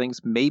those sorts of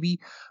things, maybe.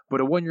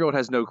 But a 1-year-old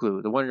has no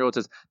clue. The 1-year-old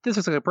says, "This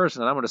looks like a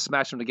person, and I'm going to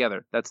smash them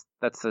together." That's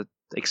the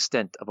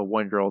extent of a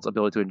 1-year-old's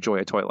ability to enjoy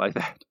a toy like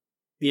that.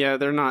 Yeah,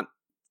 they're not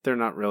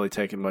really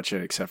taking much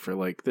in, except for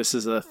like, this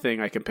is a thing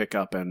I can pick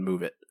up and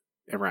move it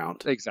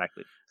around.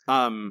 Exactly.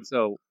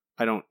 So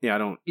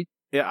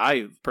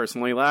I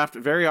personally laughed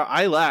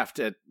I laughed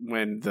at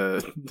when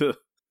the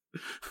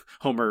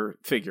Homer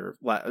figure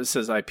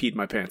says, "I peed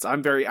my pants."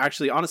 I'm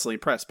honestly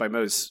impressed by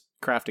Moe's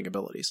crafting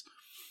abilities.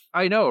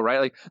 I know,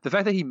 right? Like, the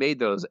fact that he made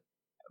those,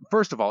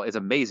 first of all, is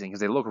amazing because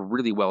they look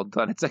really well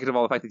done. And second of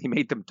all, the fact that he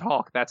made them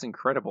talk, that's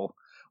incredible.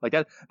 Like,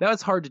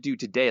 that's hard to do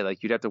today.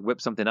 Like, you'd have to whip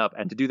something up,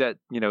 and to do that,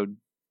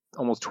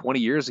 almost 20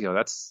 years ago,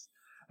 that's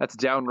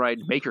downright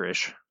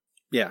makerish.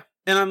 Yeah.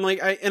 And I'm like,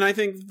 I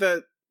think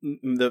that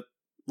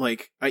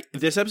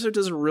this episode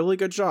does a really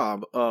good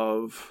job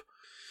of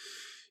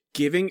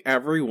giving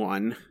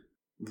everyone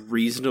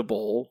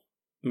reasonable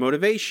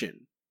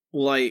motivation.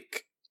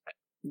 Like,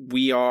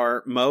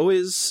 Moe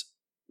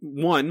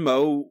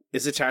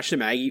is attached to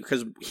Maggie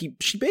because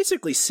she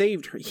basically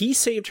saved her.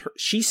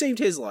 She saved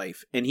his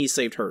life, and he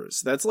saved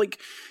hers. That's like,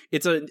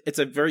 it's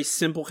a very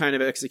simple kind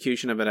of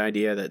execution of an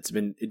idea it's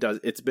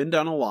been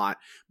done a lot,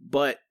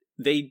 but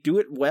they do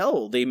it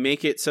well. They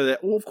make it so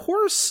that, well, of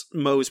course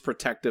Moe's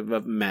protective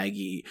of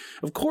Maggie.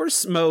 Of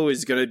course Moe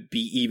is going to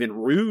be even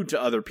rude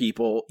to other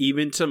people,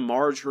 even to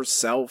Marge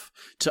herself,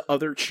 to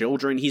other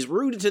children. He's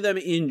rude to them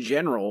in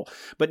general,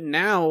 but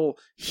now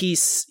he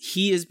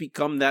has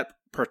become that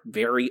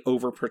very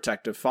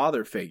overprotective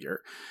father figure.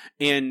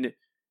 And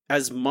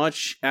as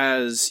much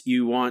as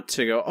you want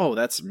to go, "Oh,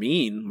 that's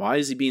mean. Why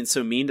is he being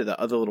so mean to the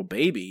other little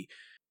baby?"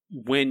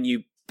 When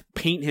you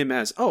paint him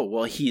as, "Oh,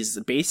 well, he's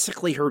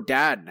basically her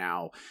dad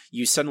now,"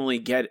 you suddenly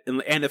get,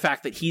 and the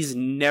fact that he's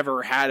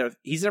never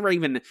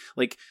even,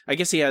 like, I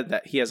guess he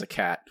has a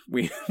cat.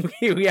 We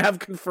have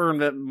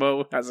confirmed that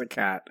Moe has a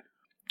cat.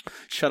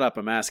 Shut up,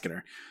 I'm asking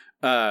her.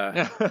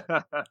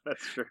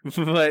 That's true.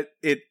 But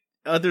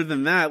other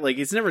than that, like,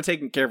 he's never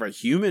taken care of a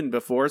human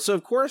before, so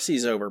of course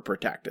he's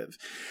overprotective.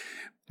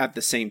 At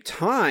the same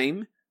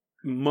time,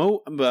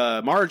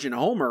 Marge and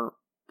Homer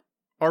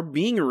are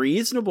being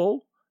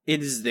reasonable.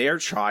 It is their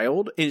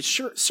child, and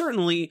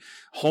certainly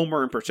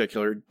Homer in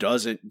particular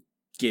doesn't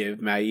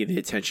give Maggie the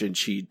attention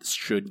she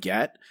should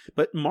get,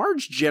 but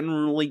Marge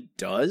generally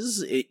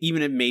does,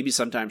 even if maybe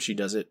sometimes she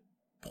does it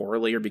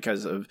poorly or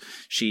because of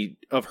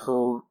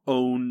her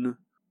own,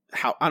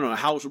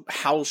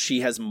 how she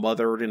has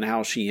mothered and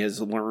how she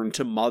has learned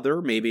to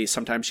mother. Maybe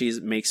sometimes she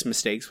makes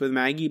mistakes with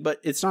Maggie, but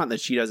it's not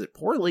that she does it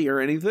poorly or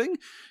anything.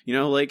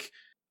 Like,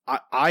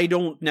 I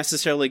don't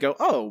necessarily go,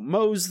 "Oh,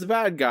 Moe's the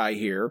bad guy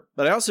here,"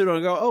 but I also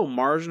don't go, "Oh,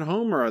 Marge and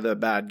Homer are the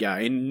bad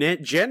guy." And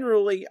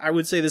generally, I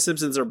would say The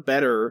Simpsons are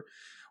better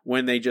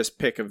when they just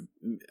pick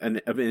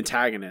an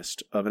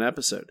antagonist of an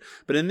episode.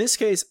 But in this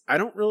case,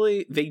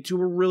 they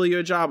do a really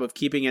good job of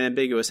keeping it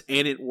ambiguous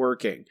and it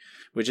working,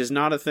 which is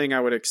not a thing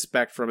I would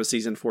expect from a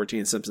season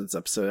 14 Simpsons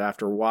episode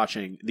after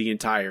watching the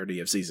entirety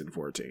of season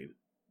 14.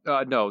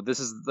 No,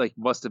 this is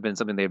must have been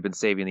something they've been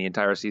saving the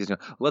entire season.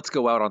 Let's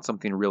go out on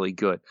something really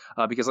good.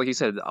 Because like you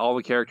said, all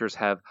the characters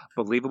have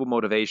believable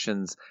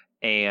motivations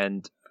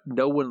and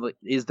no one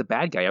is the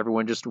bad guy.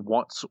 Everyone just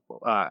wants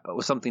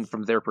something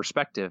from their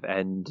perspective,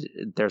 and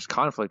there's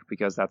conflict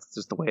because that's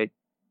just the way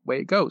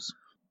it goes.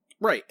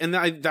 Right. And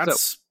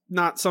that's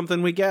not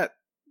something we get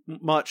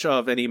much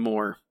of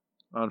anymore.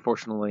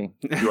 Unfortunately,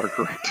 you are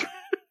correct.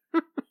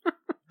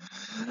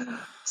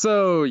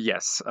 So,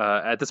 yes,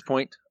 at this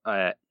point,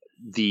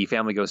 the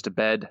family goes to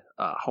bed.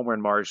 Homer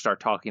and Marge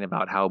start talking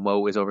about how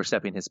Moe is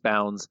overstepping his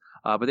bounds,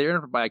 but they're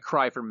interrupted by a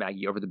cry from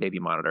Maggie over the baby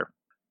monitor.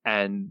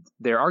 And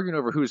they're arguing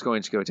over who's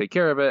going to go take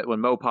care of it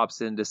when Moe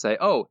pops in to say,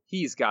 "Oh,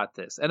 he's got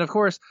this." And of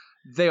course,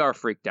 they are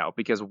freaked out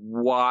because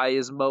why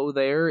is Moe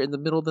there in the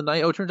middle of the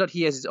night? Oh, it turns out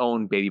he has his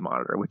own baby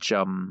monitor, which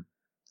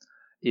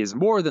is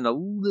more than a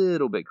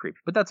little bit creepy.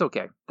 But that's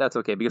okay. That's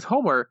okay because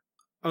Homer...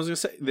 I was going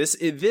to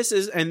say, this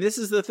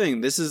is the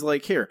thing. This is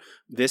like here.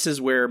 This is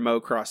where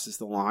Moe crosses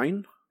the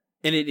line.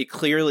 And it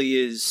clearly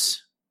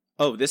is,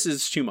 oh, this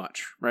is too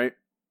much, right?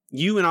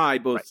 You and I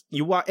both,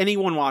 right.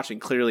 Anyone watching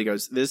clearly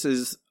goes, this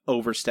is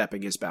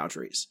overstepping his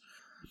boundaries.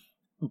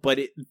 But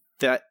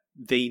that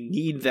they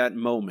need that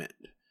moment.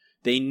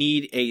 They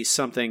need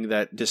something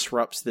that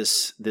disrupts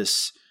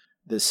this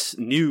this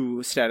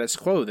new status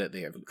quo that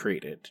they have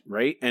created,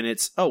 right? And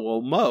it's, oh,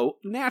 well, Moe,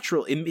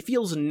 natural. It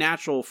feels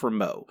natural for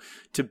Moe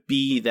to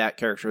be that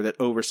character that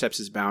oversteps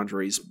his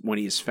boundaries when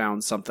he's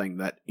found something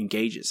that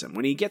engages him.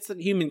 When he gets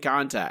the human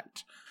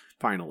contact,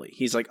 finally,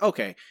 he's like,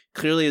 okay,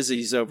 clearly as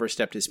he's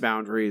overstepped his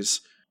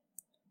boundaries,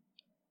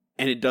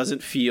 and it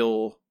doesn't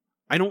feel,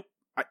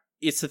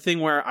 it's the thing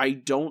where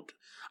I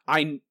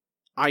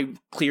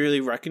clearly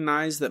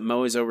recognize that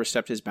Moe has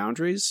overstepped the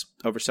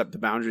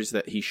boundaries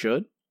that he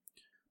should.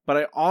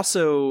 But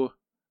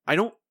I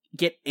don't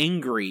get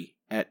angry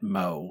at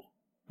Moe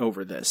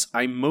over this.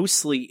 I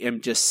mostly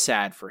am just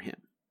sad for him.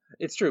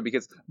 It's true,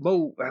 because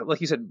Moe,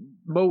 like you said,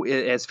 Moe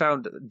has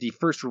found the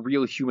first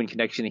real human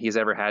connection he's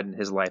ever had in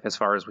his life, as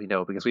far as we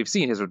know, because we've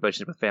seen his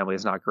relationship with family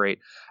is not great.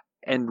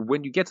 And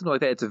when you get something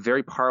like that, it's a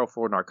very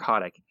powerful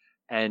narcotic.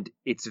 And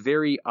it's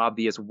very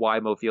obvious why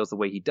Moe feels the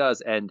way he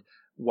does, and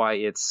why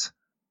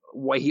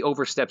he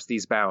oversteps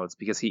these bounds,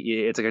 because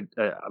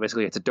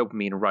basically it's a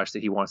dopamine rush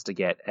that he wants to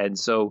get. And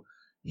so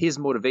his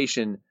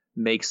motivation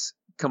makes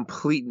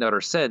complete and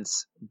utter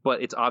sense,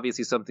 but it's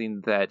obviously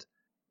something that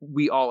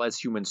we all as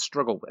humans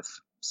struggle with.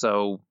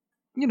 So,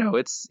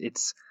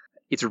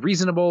 it's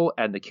reasonable,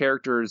 and the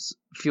characters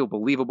feel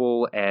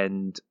believable,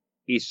 and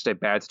it's just a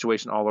bad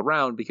situation all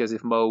around, because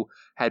if Moe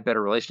had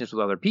better relationships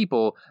with other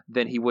people,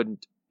 then he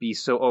wouldn't be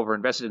so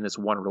overinvested in this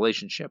one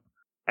relationship.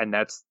 And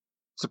that's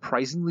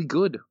surprisingly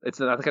good. It's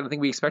not the kind of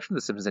thing we expect from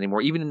The Simpsons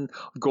anymore. Even in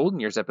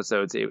Golden Years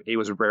episodes, it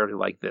was rarely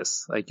like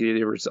this. Like,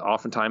 there was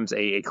oftentimes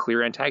a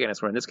clear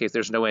antagonist, where in this case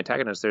there's no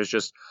antagonist, there's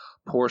just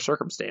poor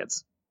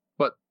circumstance.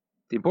 But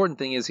the important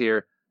thing is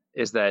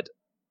that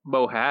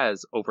Moe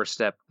has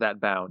overstepped that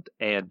bound,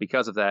 and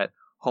because of that,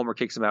 Homer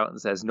kicks him out and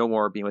says no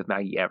more being with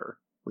Maggie ever,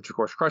 which of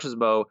course crushes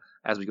Moe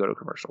as we go to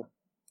commercial.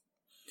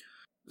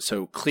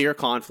 So clear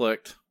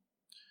conflict,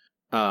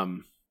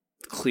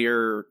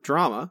 clear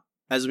drama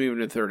as we move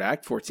into the third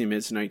act, 14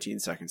 minutes and 19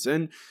 seconds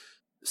in.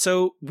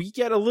 So we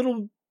get a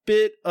little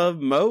bit of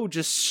Moe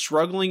just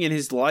struggling in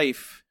his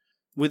life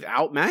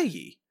without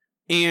Maggie.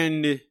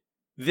 And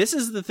this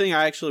is the thing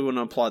I actually want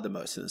to applaud the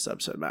most in this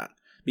episode, Matt,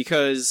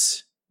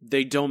 because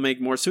they don't make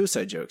more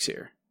suicide jokes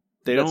here.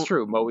 That's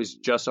true. Moe is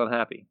just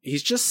unhappy.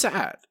 He's just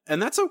sad.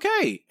 And that's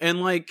okay. And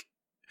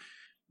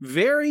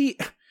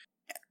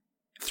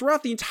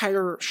throughout the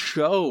entire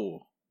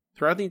show,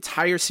 throughout the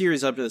entire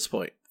series up to this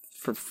point,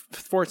 for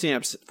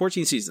 14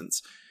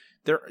 seasons,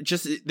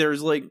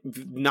 there's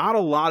not a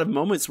lot of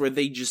moments where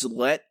they just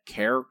let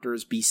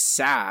characters be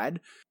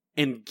sad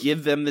and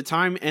give them the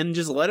time and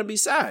just let them be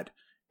sad.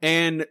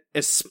 And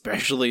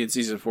especially in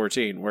season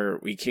 14, where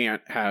we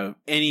can't have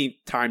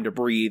any time to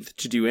breathe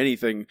to do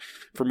anything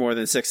for more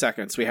than 6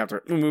 seconds. We have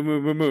to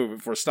move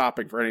if we're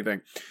stopping for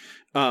anything.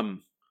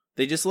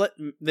 They just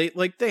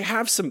they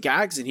have some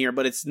gags in here,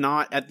 but it's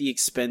not at the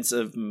expense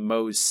of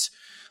Moe's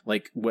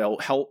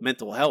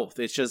mental health.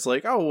 It's just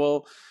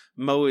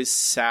Moe is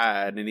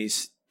sad, and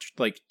he's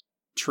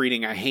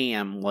treating a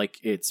ham like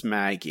it's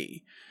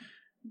Maggie,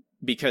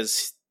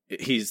 because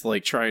he's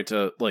trying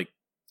to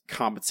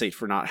compensate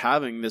for not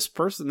having this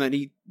person that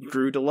he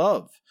grew to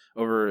love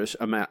over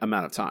an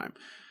amount of time.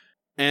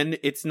 And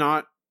it's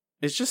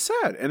just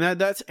sad, and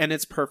and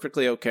it's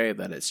perfectly okay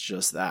that it's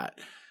just that.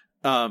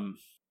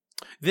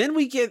 Then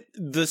we get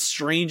the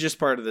strangest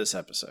part of this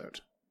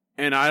episode.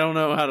 And I don't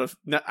know how to...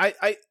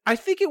 I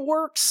think it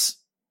works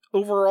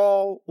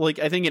overall.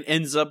 I think it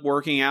ends up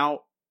working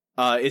out.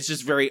 It's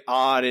just very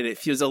odd, and it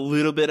feels a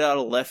little bit out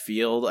of left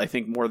field, I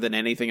think, more than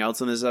anything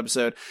else in this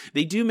episode.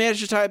 They do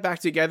manage to tie it back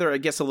together, I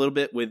guess, a little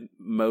bit with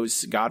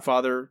Moe's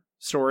Godfather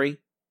story.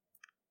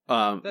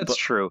 That's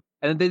true.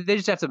 And they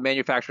just have to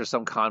manufacture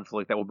some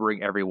conflict that will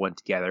bring everyone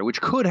together,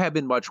 which could have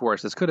been much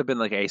worse. This could have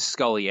been a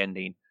Scully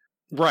ending.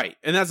 Right.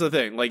 And that's the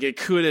thing. It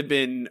could have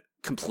been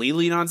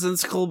completely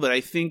nonsensical, but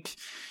I think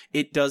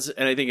it does,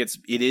 and I think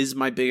it is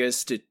my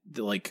biggest,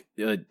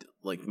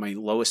 my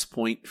lowest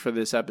point for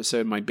this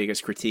episode. My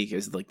biggest critique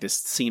is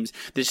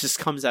this just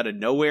comes out of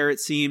nowhere,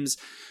 it seems.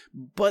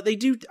 But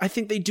I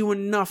think they do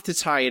enough to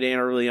tie it in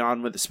early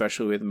on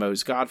especially with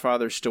Moe's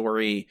Godfather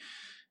story.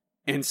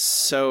 And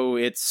so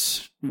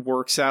it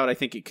works out. I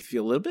think it could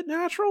feel a little bit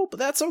natural, but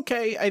that's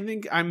okay. I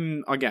think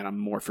I'm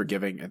more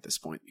forgiving at this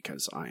point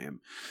because I am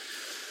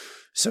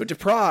so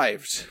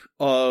deprived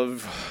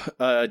of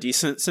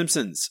decent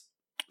Simpsons.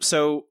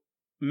 So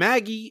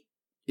Maggie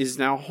is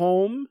now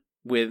home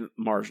with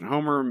Marge and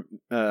Homer.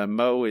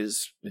 Moe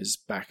is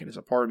back in his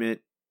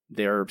apartment.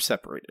 They're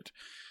separated.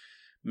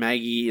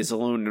 Maggie is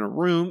alone in a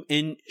room,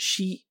 and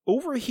she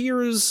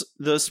overhears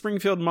the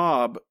Springfield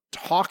mob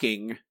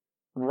talking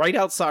right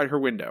outside her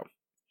window.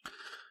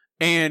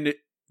 And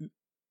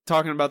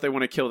talking about they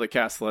want to kill the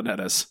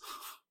Castellanettas.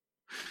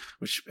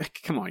 Which,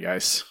 come on,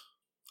 guys.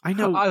 I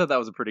know. I thought that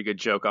was a pretty good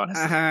joke,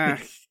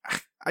 honestly.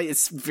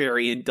 It's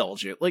very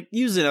indulgent.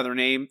 Use another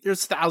name.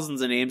 There's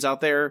thousands of names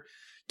out there.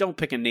 Don't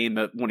pick a name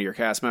that one of your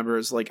cast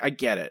members. I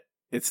get it.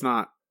 It's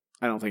not.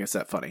 I don't think it's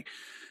that funny.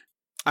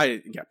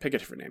 Pick a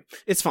different name.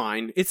 It's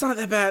fine. It's not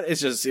that bad.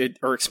 It's just, it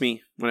irks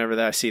me whenever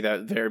I see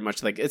that very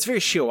much, like, it's very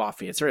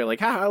show-offy. It's very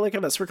like, I like how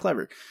that's, we're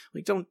clever.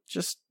 Like, don't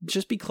just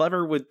be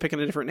clever with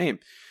picking a different name.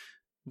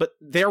 But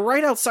they're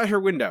right outside her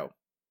window.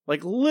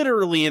 Like,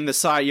 literally in the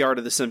side yard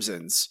of The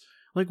Simpsons.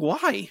 Like,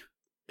 why?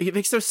 It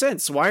makes no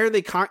sense. Why are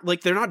they,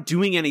 they're not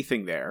doing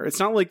anything there. It's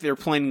not like they're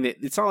planning that,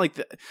 it's not like,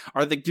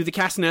 do the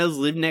Castanels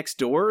live next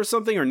door or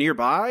something, or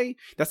nearby?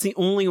 That's the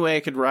only way I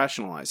could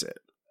rationalize it.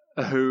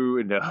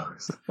 Who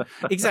knows?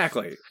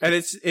 Exactly. And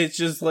it's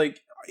just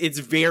like, it's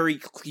very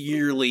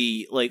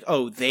clearly like,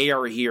 oh, they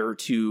are here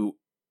to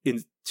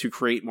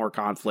create more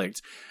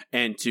conflict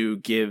and to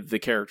give the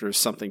characters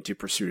something to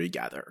pursue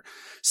together.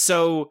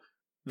 So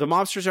the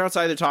mobsters are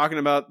outside,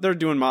 they're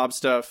doing mob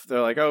stuff.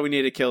 They're like, oh, we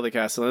need to kill the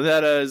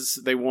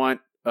Castellanettas. They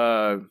want,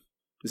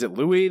 is it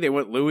Louis? They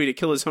want Louis to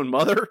kill his own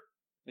mother?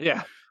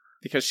 Yeah.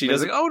 Because she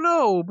doesn't. Like, oh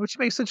no, but she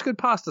makes such good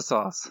pasta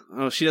sauce.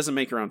 Oh, she doesn't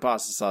make her own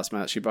pasta sauce,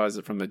 Matt. She buys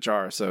it from the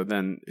jar, so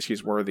then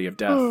she's worthy of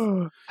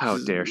death. How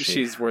dare she?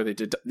 She's worthy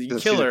to you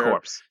She's kill her. A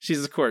corpse.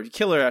 She's a corpse. You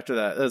kill her after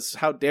that. That's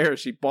how dare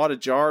she bought a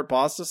jar of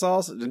pasta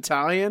sauce? An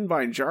Italian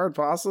buying jarred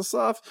pasta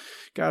sauce?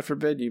 God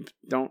forbid you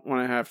don't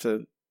want to have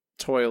to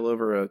toil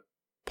over a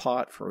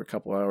pot for a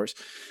couple hours.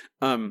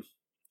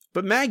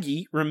 But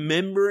Maggie,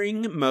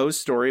 remembering Moe's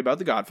story about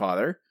the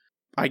Godfather,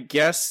 I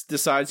guess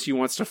decides she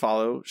wants to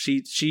follow.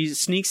 She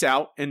sneaks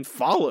out and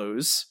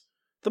follows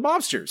the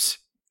mobsters.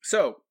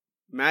 So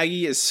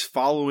Maggie is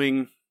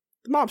following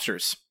the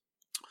mobsters.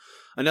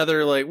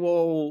 Another, like,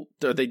 well,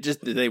 did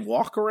they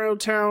walk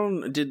around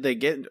town? Did they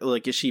get,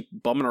 like, is she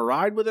bumming a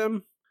ride with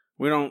him?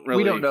 We don't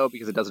know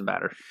because it doesn't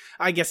matter.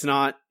 I guess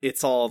not.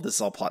 This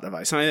is all plot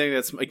device. And I think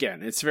that's,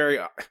 again, it's very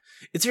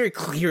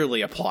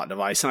clearly a plot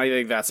device. And I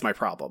think that's my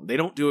problem. They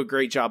don't do a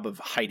great job of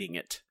hiding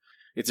it.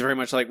 It's very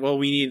much like, well,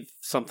 we need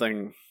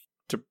something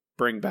to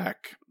bring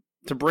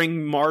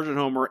Marge and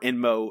Homer and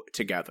Moe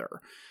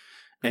together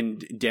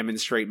and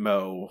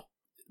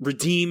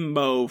redeem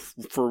Moe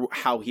for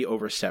how he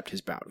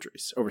overstepped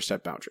boundaries.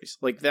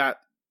 Like that,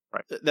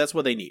 right. That's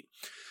what they need.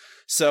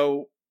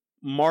 So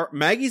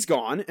Maggie's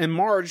gone, and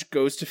Marge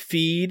goes to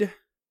feed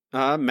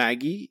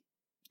Maggie,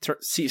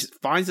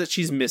 finds that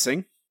she's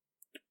missing.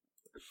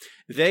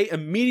 They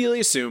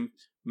immediately assume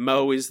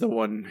Moe is the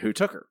one who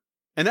took her.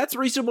 And that's a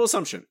reasonable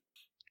assumption.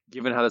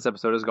 Given how this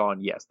episode has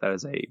gone, yes, that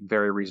is a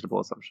very reasonable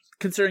assumption.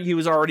 Considering he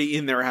was already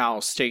in their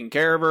house taking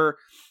care of her,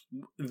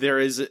 there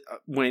is,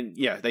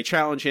 they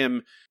challenge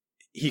him,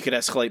 he could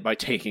escalate by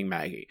taking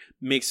Maggie.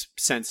 Makes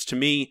sense to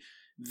me.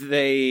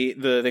 They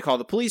call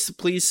the police. The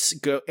police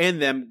go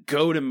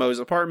to Moe's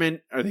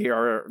apartment.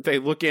 They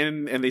look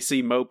in and they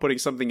see Moe putting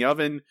something in the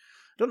oven.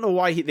 I don't know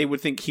why they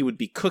would think he would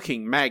be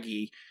cooking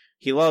Maggie.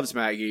 He loves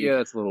Maggie. Yeah,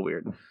 that's a little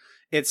weird.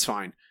 It's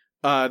fine.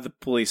 The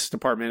police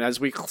department,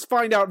 as we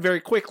find out very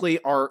quickly,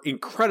 are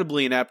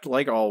incredibly inept,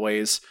 like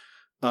always.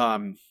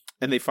 And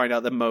they find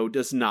out that Moe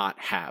does not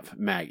have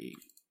Maggie.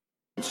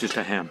 It's just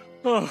a ham.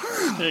 Oh,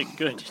 thank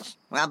goodness.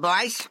 Well,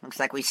 boys, looks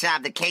like we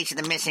solved the case of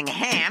the missing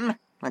ham.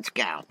 Let's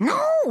go.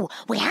 No,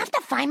 we have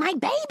to find my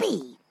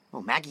baby.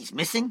 Oh, Maggie's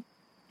missing?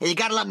 Hey, you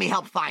gotta let me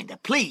help find her,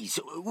 please.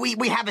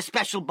 We have a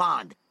special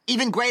bond,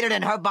 even greater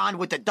than her bond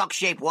with the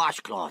duck-shaped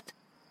washcloth.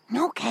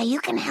 Okay, you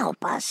can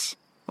help us.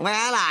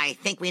 Well, I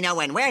think we know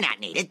when we're not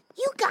needed.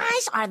 You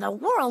guys are the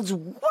world's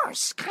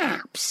worst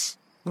cops.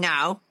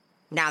 No.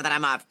 Now that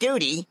I'm off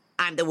duty,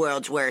 I'm the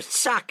world's worst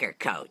soccer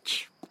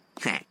coach.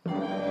 Well,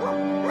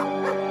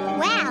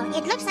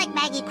 it looks like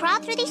Maggie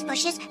crawled through these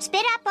bushes,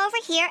 spit up over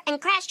here, and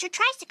crashed her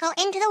tricycle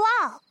into the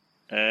wall.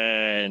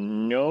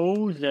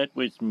 No, that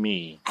was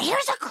me.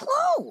 Here's a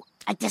clue.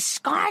 A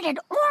discarded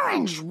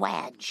orange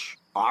wedge.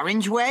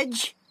 Orange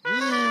wedge?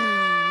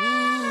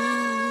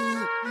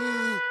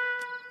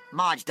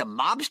 Marge, do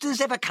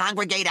mobsters ever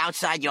congregate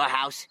outside your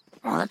house?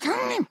 All the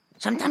time.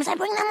 Sometimes I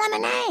bring them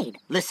lemonade.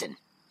 Listen,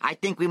 I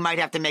think we might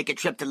have to make a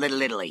trip to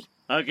Little Italy.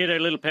 I'll get our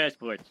little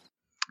passports.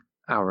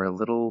 Our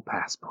little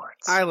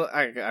passports. I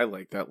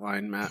like that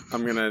line, Matt.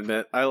 I'm gonna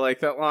admit, I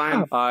like that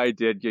line. I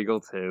did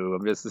giggle too.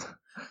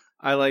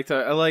 I like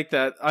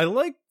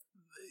that.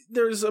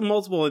 There's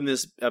multiple in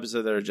this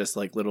episode that are just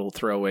like little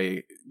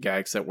throwaway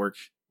gags that work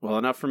well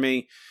enough for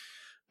me.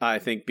 I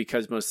think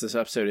because most of this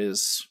episode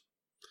is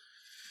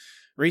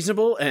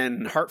reasonable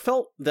and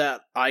heartfelt,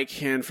 that I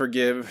can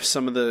forgive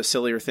some of the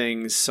sillier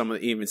things,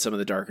 even some of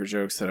the darker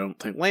jokes that I don't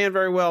think land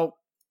very well.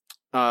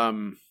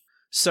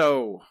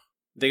 So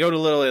they go to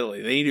Little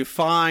Italy. They need to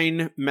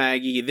find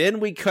Maggie. Then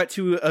we cut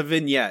to a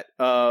vignette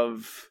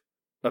of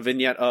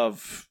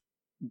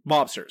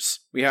mobsters.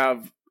 We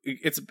have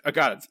it's a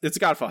Godfather. It's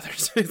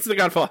the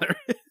Godfather.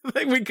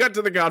 We cut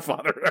to the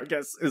Godfather, I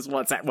guess, is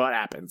what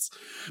happens,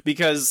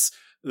 because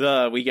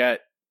we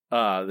get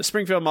the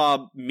Springfield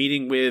mob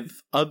meeting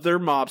with other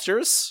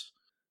mobsters.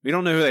 We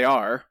don't know who they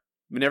are.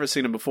 We've never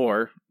seen them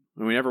before,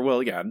 and we never will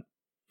again.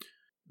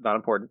 Not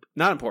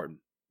important.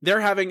 They're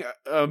having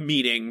a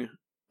meeting.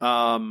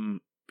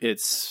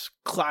 It's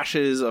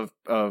clashes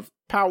of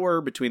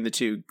power between the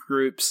two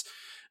groups,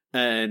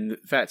 and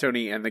Fat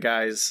Tony and the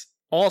guys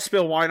all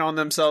spill wine on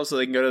themselves so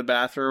they can go to the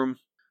bathroom,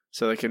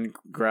 so they can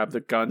grab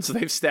the guns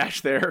they've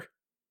stashed there.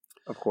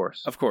 Of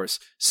course. Of course.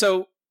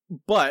 So,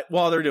 but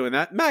while they're doing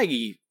that,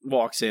 Maggie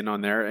walks in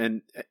on there,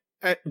 and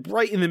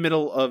right in the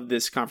middle of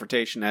this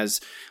confrontation, as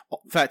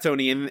Fat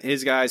Tony and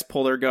his guys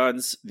pull their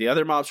guns, the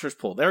other mobsters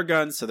pull their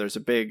guns, so there's a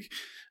big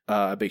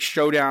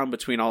showdown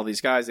between all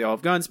these guys. They all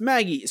have guns.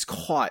 Maggie is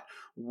caught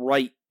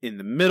right in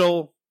the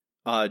middle.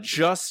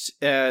 Just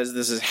as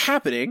this is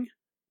happening,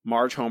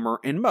 Marge, Homer,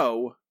 and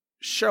Moe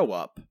show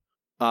up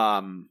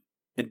and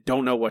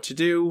don't know what to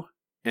do,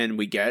 and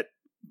we get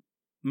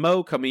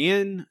Moe coming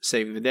in,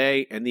 saving the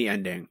day, and the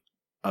ending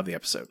of the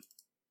episode.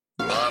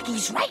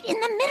 Maggie's right in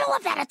the middle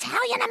of that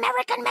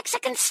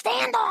Italian-American-Mexican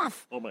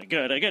standoff. Oh my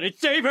God, I gotta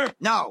save her.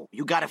 No,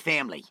 you got a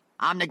family.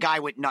 I'm the guy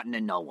with nothing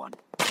and no one.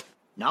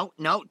 No,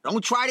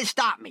 don't try to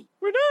stop me.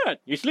 We're not.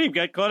 Your sleeve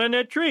got caught on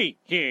that tree.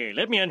 Here,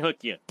 let me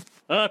unhook you.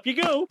 Up you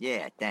go.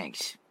 Yeah,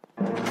 thanks.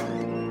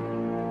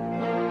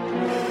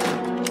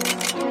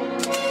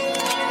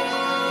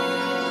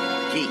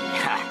 Gee,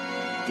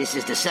 this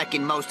is the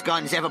second most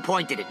guns ever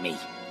pointed at me.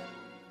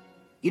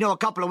 You know, a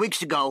couple of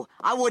weeks ago,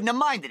 I wouldn't have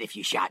minded if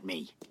you shot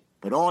me.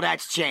 But all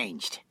that's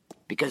changed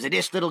because of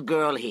this little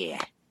girl here.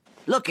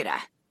 Look at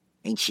her.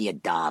 Ain't she a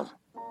doll?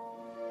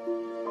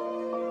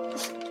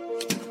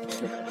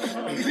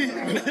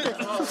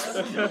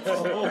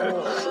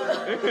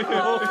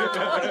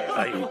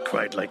 I ain't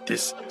cried like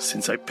this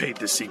since I paid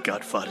to see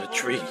Godfather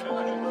Tree.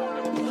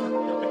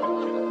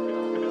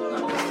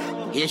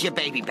 Here's your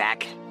baby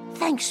back.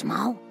 Thanks,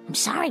 Mo. I'm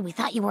sorry we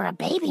thought you were a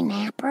baby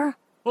napper.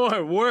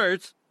 Or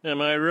worse,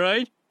 am I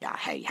right?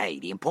 Hey,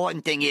 the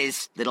important thing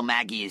is little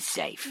Maggie is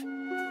safe.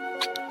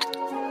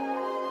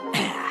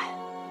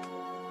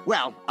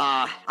 Well,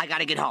 I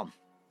gotta get home.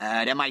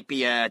 There might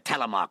be a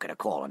telemarketer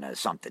calling or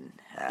something.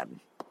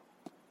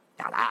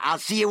 I'll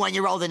see you when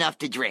you're old enough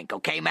to drink,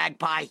 okay,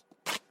 Magpie?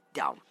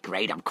 Oh,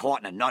 great, I'm caught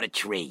in another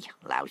tree.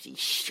 Lousy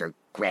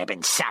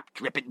shirt-grabbing,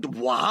 sap-dripping...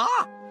 What?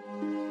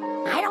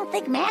 I don't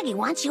think Maggie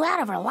wants you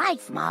out of her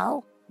life,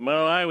 Mo.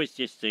 Mo, I was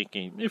just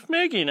thinking, if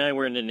Maggie and I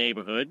were in the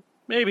neighborhood,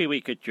 maybe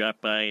we could drop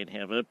by and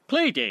have a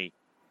play date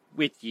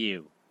with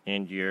you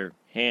and your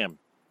ham.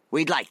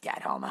 We'd like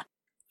that, Homer.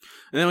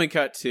 And then we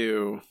cut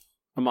to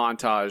a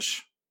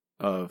montage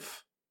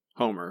of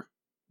Homer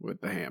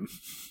with the ham.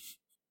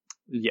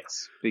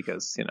 Yes,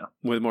 because,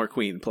 with more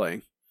Queen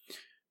playing.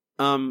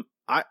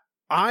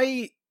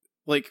 I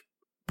like,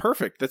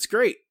 perfect. That's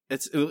great.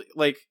 It's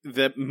like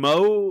the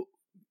Moe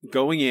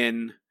going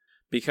in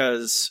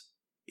because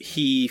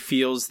he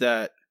feels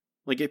that,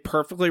 like, it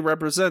perfectly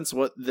represents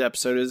what the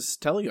episode is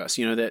telling us,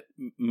 that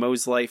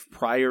Moe's life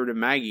prior to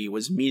Maggie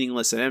was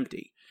meaningless and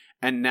empty.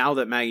 And now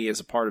that Maggie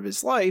is a part of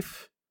his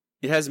life,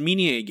 it has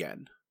meaning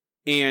again.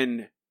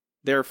 And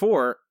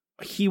therefore,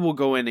 he will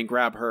go in and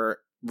grab her,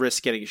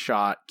 risk getting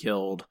shot,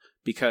 killed,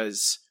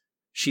 because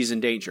she's in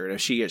danger. And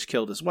if she gets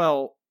killed as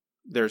well,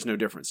 there's no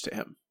difference to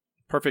him.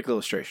 Perfect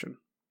illustration.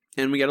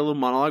 And we get a little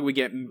monologue. We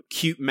get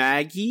cute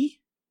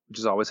Maggie, which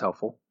is always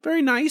helpful.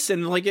 Very nice.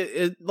 And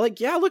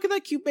yeah, look at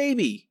that cute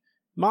baby.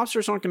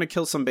 Mobsters aren't going to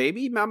kill some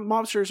baby.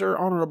 Mobsters are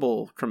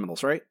honorable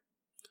criminals, right?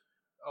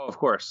 Oh, of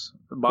course.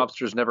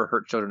 Mobsters never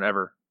hurt children,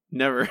 ever.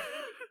 Never.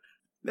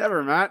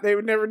 Never, Matt. They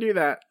would never do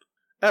that.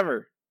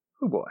 Ever.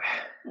 Oh, boy.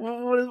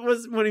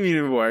 What do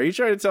you mean, boy? Are you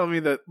trying to tell me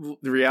that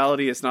the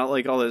reality is not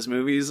like all those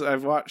movies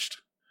I've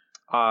watched?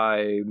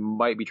 I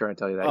might be trying to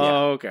tell you that, yeah.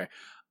 Oh, okay.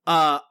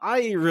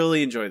 I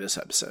really enjoy this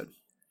episode.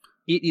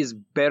 It is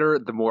better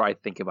the more I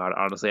think about it,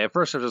 honestly. At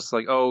first I was just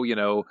like,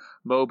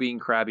 Moe being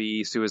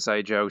crabby,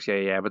 suicide jokes,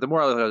 yeah. But the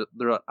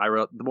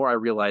more I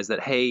realize that,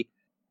 hey,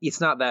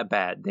 it's not that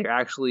bad. They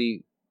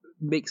actually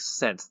makes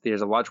sense.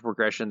 There's a logical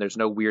progression. There's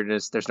no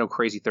weirdness. There's no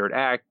crazy third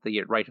act. They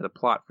get right to the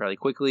plot fairly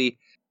quickly.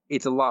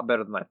 It's a lot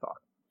better than I thought.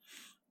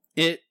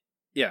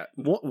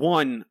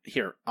 One,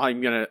 here, I'm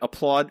going to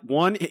applaud.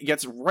 One, it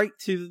gets right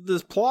to the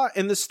plot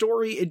and the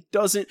story.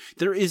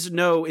 There is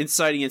no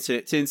inciting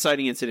incident to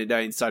inciting incident to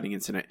inciting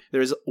incident.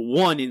 There is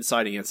one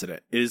inciting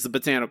incident. It is the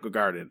botanical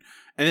garden.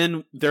 And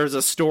then there's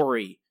a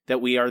story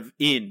that we are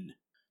in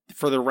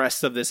for the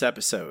rest of this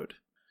episode.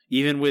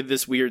 Even with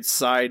this weird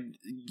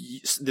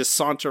this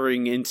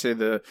sauntering into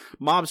the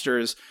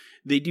mobsters,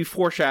 they do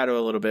foreshadow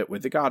a little bit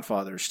with the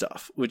Godfather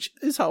stuff, which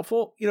is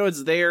helpful.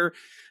 It's there.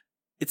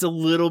 It's a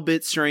little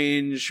bit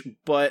strange,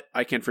 but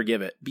I can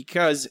forgive it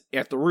because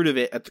at the root of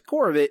it, at the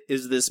core of it,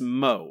 is this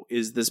Moe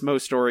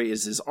story,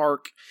 is his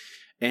arc,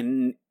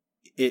 and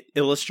it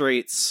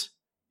illustrates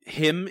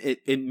him.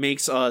 It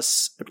makes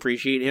us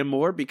appreciate him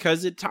more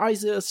because it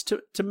ties us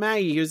to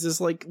Maggie, who's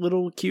this like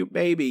little cute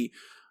baby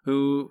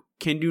who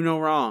can do no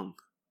wrong,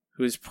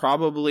 who is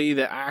probably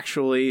the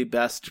actually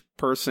best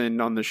person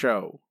on the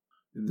show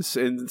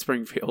in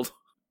Springfield.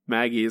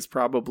 Maggie is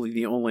probably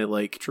the only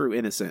like true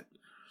innocent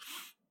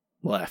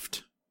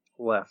left.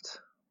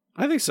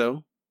 I think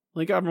so.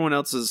 Like everyone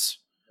else is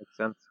makes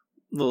sense.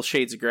 Little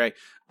shades of gray.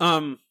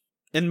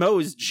 And Moe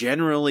is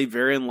generally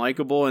very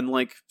unlikable and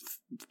like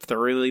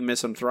thoroughly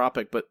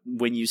misanthropic, but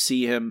when you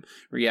see him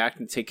react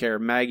and take care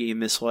of Maggie in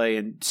this way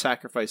and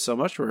sacrifice so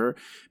much for her, it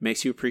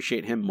makes you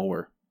appreciate him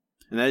more.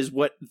 And that is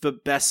what the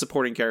best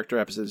supporting character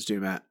episodes do,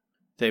 Matt.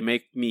 They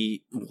make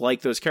me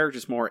like those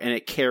characters more, and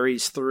it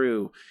carries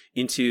through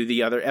into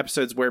the other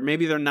episodes where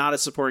maybe they're not a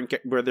supporting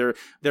where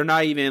they're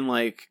not even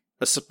like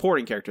a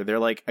supporting character. They're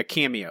like a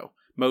cameo.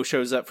 Moe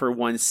shows up for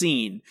one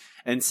scene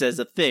and says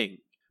a thing.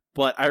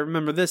 But I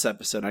remember this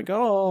episode. I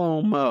go,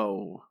 oh,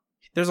 Moe.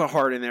 There's a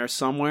heart in there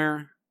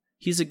somewhere.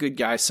 He's a good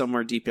guy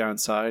somewhere deep down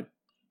inside.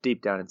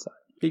 Deep down inside.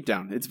 Deep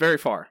down. It's very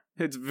far.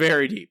 It's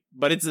very deep,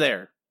 but it's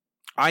there.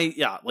 I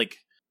like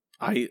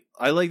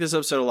this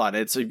episode a lot.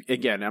 It's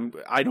again,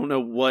 I don't know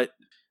what,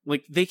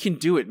 like, they can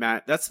do it,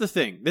 Matt. That's the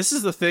thing. This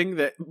is the thing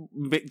that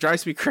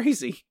drives me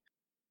crazy.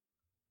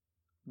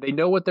 They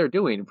know what they're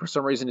doing. For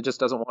some reason, it just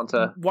doesn't want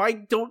to. Why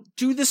don't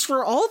do this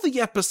for all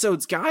the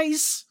episodes,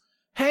 guys?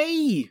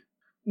 Hey,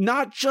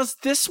 not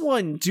just this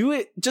one. Do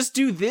it. Just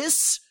do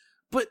this,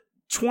 but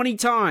 20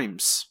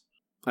 times.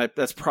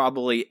 That's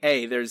probably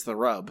there's the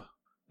rub.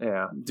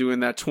 Yeah.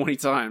 Doing that 20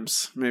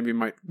 times maybe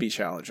might be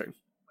challenging.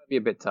 Be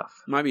a bit tough.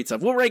 Might be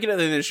tough. We'll rank it at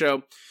the end of the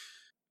show.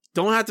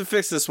 Don't have to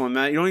fix this one,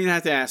 Matt. You don't even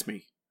have to ask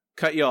me.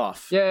 Cut you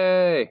off.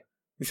 Yay!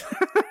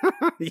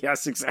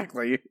 Yes,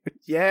 exactly.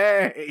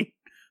 Yay!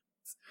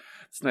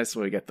 It's nice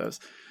when we get those.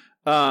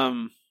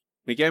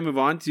 We can move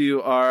on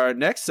to our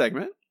next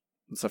segment.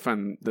 Once I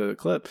find the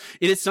clip.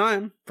 It is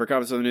time for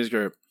Comments on the News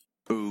Group.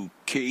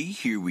 Okay,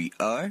 here we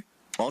are.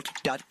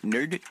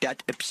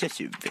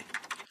 Alt.nerd.obsessive.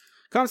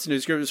 Comments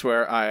News Group is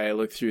where I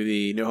look through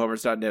the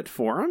NoHomers.net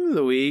forum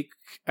the week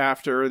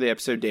after the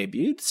episode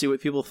debuted to see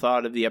what people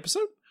thought of the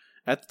episode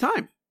at the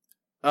time.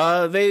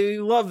 They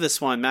love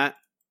this one, Matt.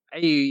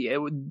 A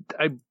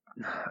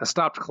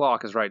stopped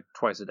clock is right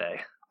twice a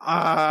day.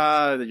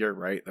 You're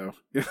right though.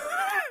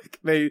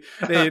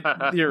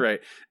 You're right.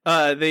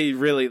 They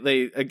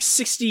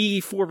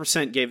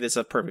 64% gave this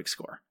a perfect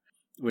score,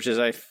 which is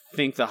I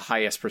think the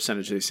highest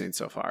percentage they've seen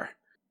so far.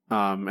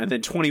 And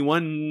then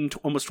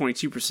almost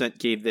 22%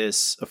 gave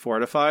this a 4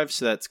 out of 5.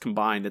 So that's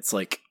combined. It's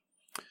like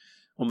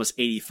almost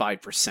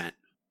 85%,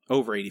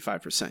 over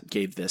 85%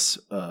 gave this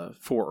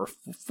 4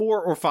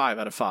 or 5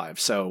 out of 5.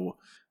 So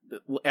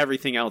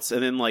everything else,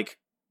 and then like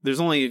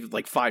there's only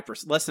like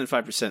 5%, less than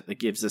 5% that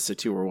gives this a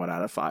 2 or 1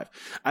 out of 5.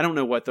 I don't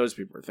know what those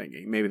people are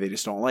thinking. Maybe they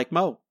just don't like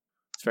Moe.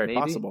 It's very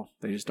possible.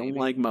 They just don't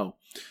like Moe. Or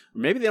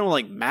maybe they don't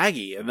like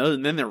Maggie, and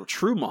then they're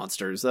true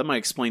monsters. That might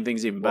explain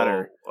things even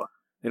better. Whoa.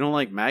 They don't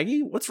like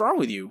Maggie? What's wrong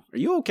with you? Are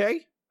you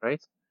okay?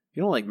 Right?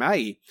 You don't like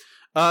Maggie.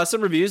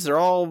 Some reviews, they're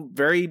all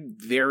very,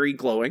 very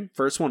glowing.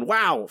 First one,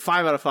 wow,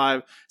 5 out of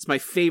 5. It's my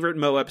favorite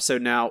Moe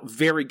episode now.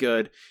 Very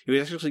good. It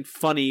was actually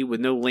funny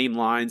with no lame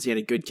lines. He had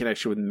a good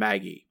connection with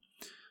Maggie.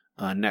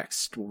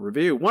 Next, we'll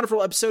review.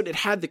 Wonderful episode. It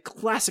had the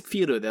classic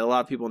feel that a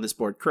lot of people on this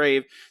board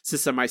crave.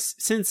 Since I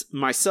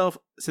myself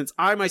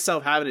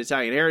have an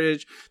Italian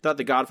heritage, thought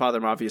the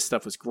Godfather Mafia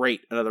stuff was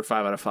great. Another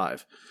 5 out of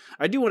 5.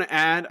 I do want to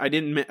add, I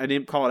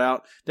didn't call it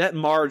out, that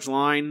Marge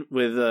line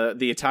with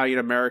the Italian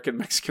American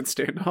Mexican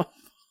standoff.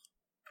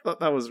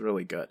 Thought that was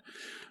really good.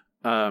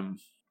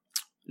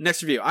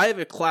 Next review. I have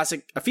a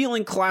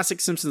feeling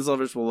classic Simpsons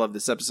lovers will love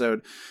this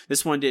episode.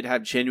 This one did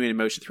have genuine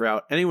emotion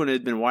throughout. Anyone who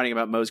had been whining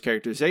about Moe's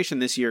characterization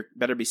this year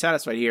better be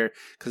satisfied here,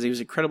 because he was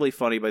incredibly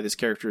funny by this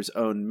character's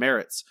own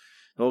merits.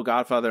 The whole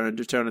Godfather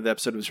undertone of the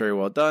episode was very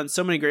well done.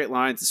 So many great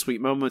lines and sweet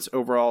moments.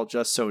 Overall,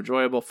 just so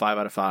enjoyable. 5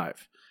 out of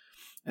 5.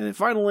 And then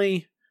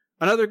finally,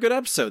 another good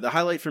episode. The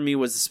highlight for me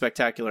was the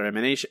spectacular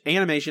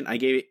animation. I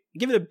give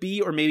it a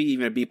B or maybe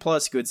even a B+.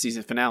 Good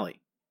season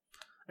finale.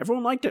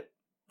 Everyone liked it.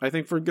 I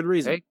think for a good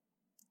reason. Hey.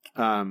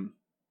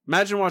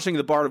 Imagine watching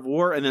The Bard of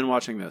War and then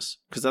watching this,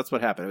 because that's what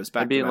happened. It was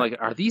back. Being like,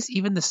 are these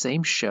even the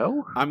same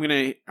show? I'm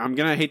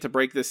gonna hate to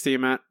break this to you,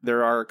 Matt.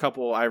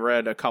 I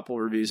read a couple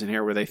reviews in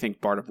here where they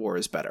think Bard of War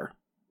is better.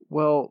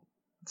 Well,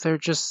 they're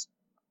just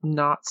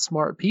not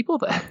smart people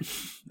then.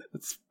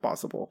 It's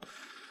possible.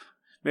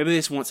 Maybe they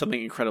just want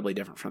something incredibly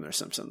different from their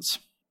Simpsons.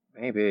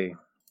 Maybe.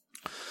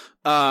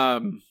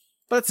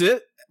 That's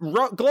it.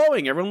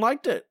 Glowing. Everyone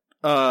liked it.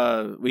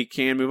 We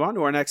can move on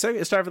to our next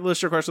segment. It's time for the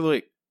listener question of the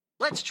week.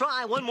 Let's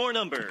try one more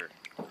number.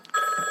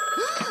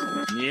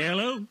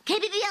 Yellow.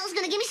 KBBL is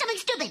gonna give me something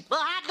stupid. The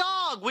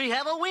hot dog. We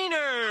have a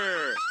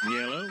wiener.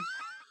 Yellow.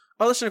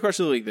 Our listener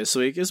question of the week this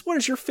week is, what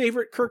is your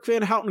favorite Kirk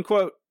Van Houten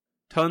quote?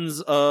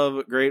 Tons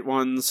of great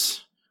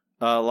ones.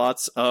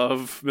 Lots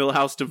of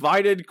Milhouse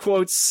Divided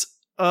quotes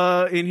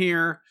in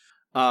here.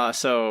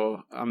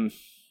 So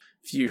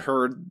if you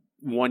heard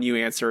one you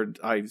answered,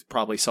 I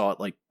probably saw it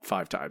like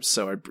 5 times,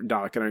 so I'm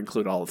not going to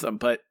include all of them,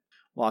 but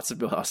lots of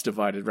Milhouse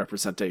Divided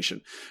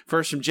representation.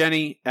 First from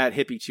Jenny at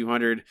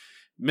Hippie200.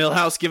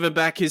 Milhouse giving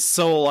back his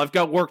soul. I've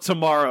got work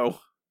tomorrow.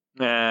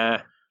 Nah.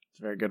 It's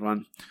a very good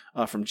one.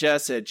 From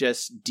Jess at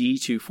Jess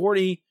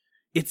D240.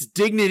 It's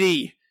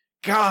dignity.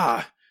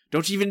 Gah.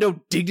 Don't you even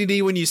know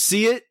dignity when you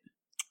see it?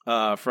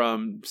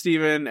 From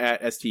Steven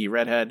at ST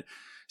Redhead.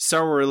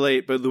 Sorry we're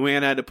late, but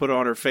Luann had to put it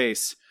on her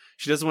face.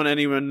 She doesn't want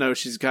anyone to know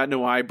she's got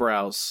no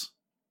eyebrows.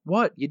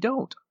 What? You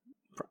don't.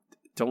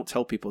 Don't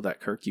tell people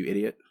that, Kirk, you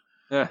idiot.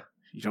 Yeah.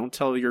 You don't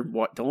tell your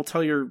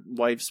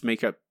wife's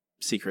makeup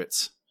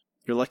secrets.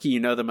 You're lucky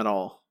you know them at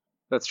all.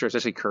 That's true.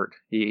 Especially Kurt.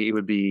 He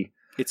would be.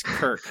 It's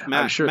Kirk.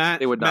 Matt, I'm sure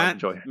they would not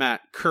enjoy it.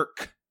 Matt,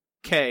 Kirk.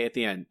 K at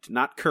the end,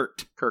 not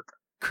Kurt. Kirk.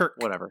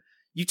 Whatever.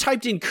 You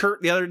typed in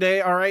Kurt the other day.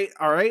 All right.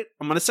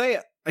 I'm gonna say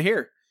it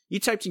here. You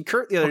typed in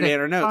Kurt the other day in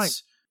our notes. Fine.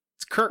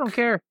 It's Kirk. I don't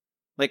care.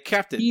 Like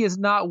Captain. He is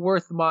not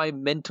worth my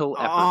mental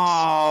efforts.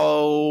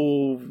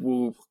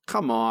 Oh,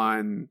 come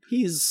on.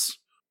 He's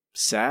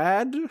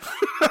sad.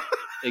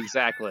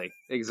 Exactly.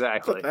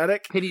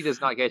 Pathetic. Pity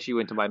does not get you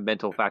into my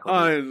mental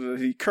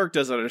faculty. Kirk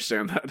doesn't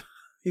understand that.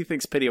 He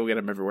thinks pity will get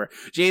him everywhere.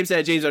 James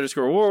at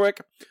James_Warwick.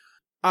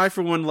 I,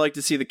 for one, like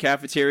to see the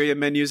cafeteria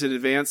menus in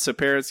advance so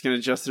parents can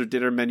adjust their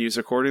dinner menus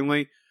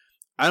accordingly.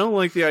 I don't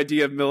like the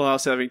idea of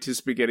Milhouse having 2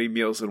 spaghetti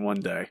meals in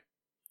one day.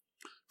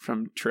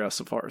 From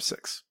Treehouse of Horror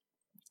 6.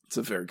 It's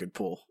a very good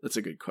pull. It's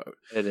a good quote.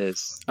 It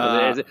is.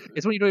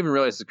 It's when you don't even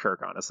realize it's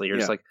Kirk, honestly. You're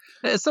just like,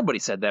 somebody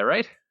said that,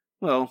 right?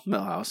 Well,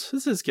 Milhouse.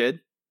 This is his kid.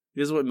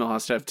 He doesn't want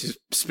Milhouse to have 2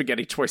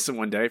 spaghetti twice in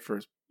one day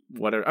for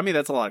whatever. I mean,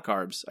 that's a lot of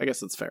carbs. I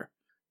guess that's fair.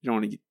 You don't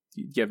want to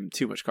give him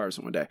too much carbs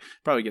in one day.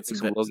 Probably get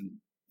some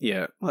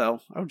yeah,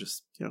 well, I would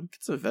just, get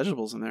some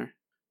vegetables in there.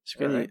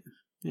 Spaghetti. Right.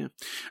 Yeah.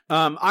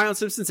 Ion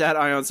Simpsons at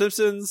Ion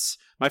Simpsons.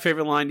 My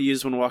favorite line to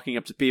use when walking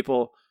up to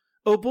people.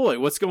 Oh boy,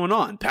 what's going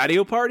on?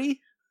 Patio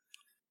party?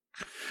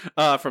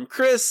 From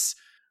Chris,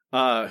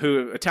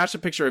 who attached a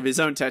picture of his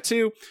own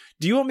tattoo.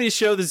 Do you want me to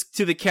show this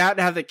to the cat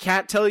and have the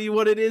cat tell you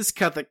what it is?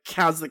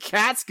 How's the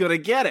cat's gonna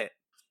get it?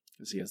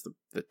 Because he has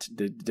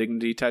the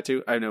dignity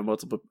tattoo. I know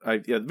multiple.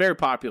 Very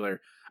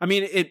popular. I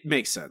mean, it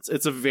makes sense.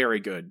 It's a very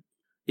good.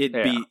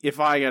 If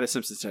I got a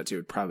Simpsons tattoo,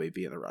 it'd probably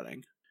be in the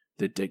running.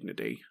 The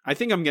dignity. I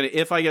think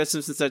if I get a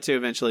Simpsons tattoo,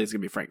 eventually it's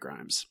gonna be Frank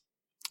Grimes.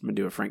 I'm gonna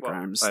do a Frank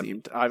Grimes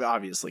themed.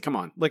 Obviously, come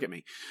on, look at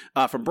me.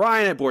 From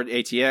Brian at Board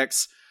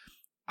ATX.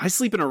 I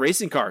sleep in a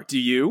racing car. Do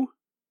you?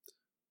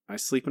 I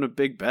sleep in a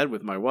big bed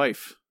with my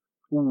wife.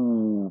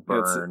 Ooh,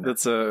 burn.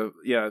 That's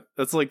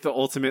like the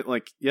ultimate.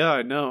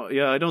 I know.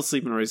 Yeah, I don't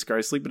sleep in a racing car.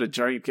 I sleep in a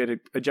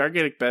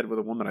gigantic bed with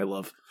a woman I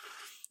love.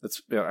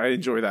 I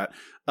enjoy that.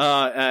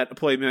 At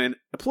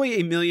Employee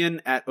a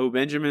million at O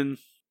Benjamin.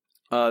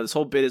 This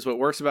whole bit is what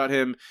works about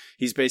him.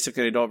 He's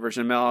basically an adult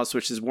version of Milhouse,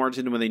 which is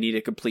warranted when they need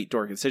a complete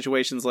dork in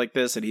situations like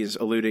this. And he's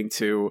alluding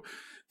to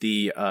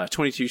the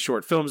 22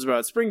 short films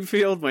about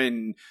Springfield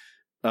when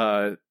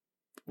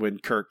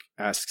Kirk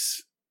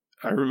asks,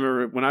 I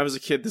remember when I was a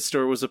kid, the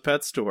store was a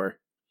pet store.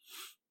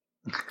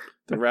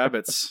 The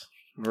rabbits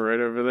were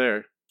right over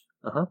there.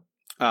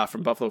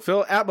 From Buffalo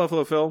Phil at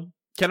Buffalo Phil.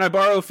 Can I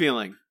borrow a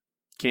feeling?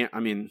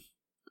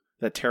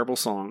 That terrible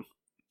song.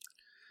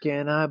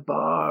 Can I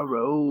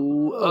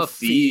borrow a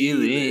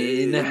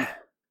feeling?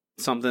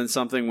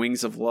 Something,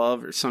 Wings of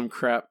Love, or some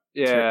crap.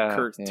 Yeah.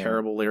 Kirk's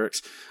terrible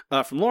lyrics.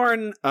 From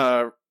Lauren,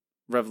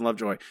 Reverend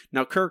Lovejoy.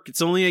 Now, Kirk,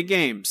 it's only a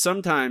game.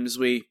 Sometimes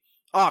we...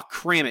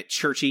 cram it,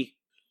 Churchy.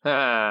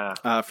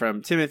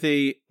 From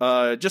Timothy.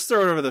 Just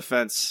throw it over the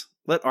fence.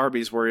 Let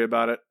Arby's worry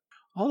about it.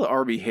 All the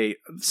Arby hate.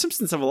 The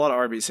Simpsons have a lot of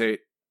Arby's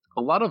hate.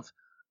 A lot of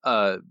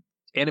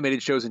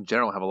animated shows in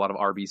general have a lot of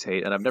Arby's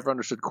hate, and I've never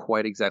understood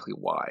quite exactly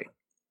why.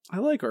 I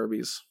like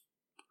Arby's.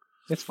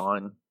 It's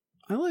fine.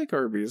 I like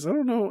Arby's. I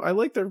don't know. I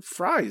like their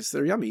fries.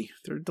 They're yummy.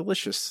 They're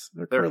delicious.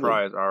 Their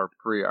fries are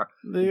pretty...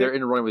 They're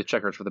in running with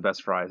Checkers for the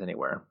best fries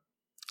anywhere.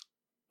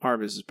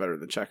 Arby's is better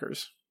than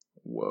Checkers.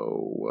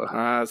 Whoa.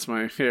 That's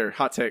my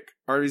hot take.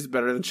 Arby's is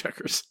better than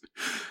Checkers.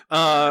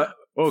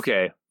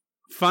 Okay.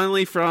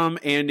 Finally from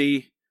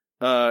Andy.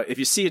 If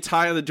you see a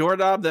tie on the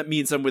doorknob, that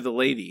means I'm with a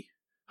lady.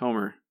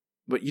 Homer.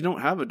 But you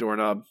don't have a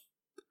doorknob.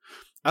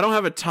 I don't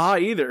have a tie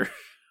either.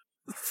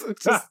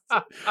 It's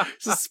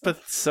just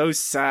so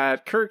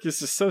sad. Kirk is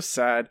just so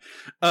sad.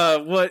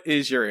 What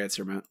is your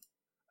answer, Matt?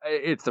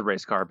 It's the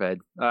race car bed.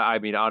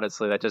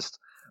 Honestly,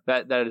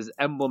 that is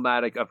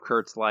emblematic of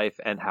Kurt's life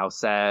and how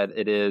sad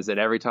it is. And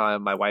every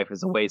time my wife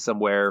is away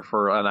somewhere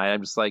for a night,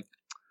 I'm just like,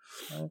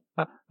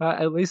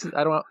 at least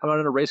I'm not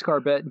in a race car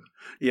bed.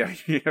 Yeah,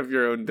 you have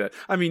your own bed.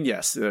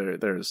 Yes,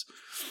 there's.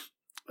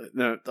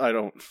 No, I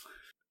don't.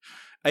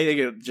 I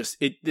think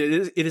it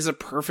is a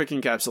perfect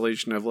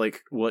encapsulation of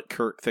what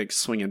Kirk thinks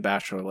swinging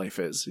bachelor life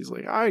is. He's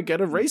like, I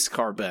get a race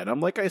car bed. I'm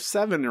like a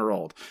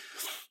 7-year-old.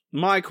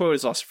 My quote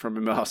is also from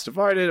Milhouse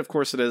Divided. Of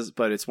course it is,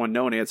 but it's one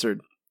no one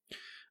answered.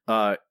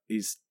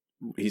 He's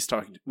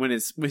talking when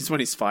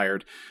he's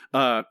fired.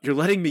 You're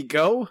letting me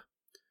go?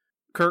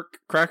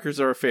 Kirk,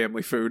 crackers are a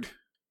family food.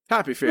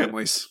 Happy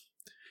families.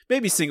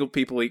 Maybe single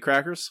people eat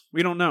crackers.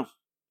 We don't know.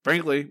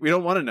 Frankly, we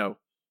don't want to know.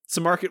 It's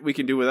a market we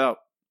can do without.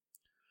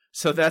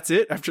 So that's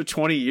it after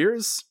 20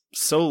 years?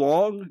 So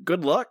long?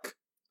 Good luck?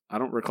 I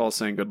don't recall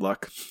saying good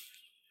luck.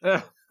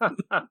 It's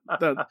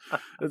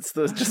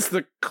just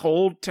the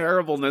cold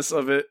terribleness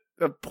of it.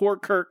 Poor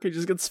Kirk, he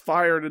just gets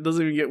fired and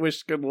doesn't even get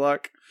wished good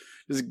luck.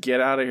 Just get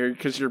out of here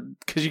because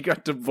you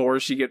got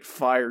divorced, you get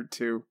fired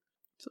too.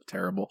 So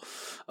terrible.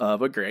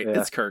 But great. Yeah.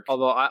 It's Kirk.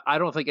 Although I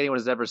don't think anyone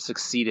has ever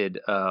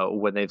succeeded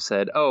when they've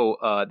said,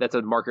 that's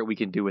a market we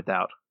can do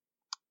without.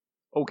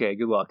 Okay,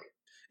 good luck.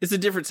 It's a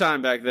different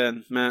time back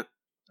then, Matt.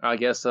 I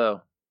guess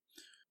so.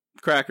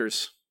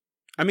 Crackers.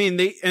 I mean,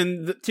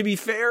 to be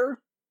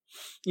fair,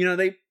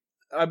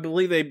 I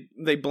believe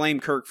they blame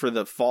Kirk for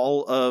the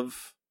fall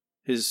of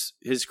his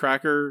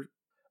cracker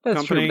That's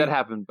company. true. That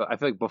happened, but I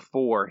feel like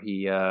before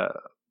he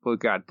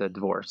got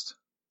divorced.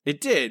 It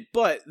did,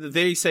 but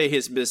they say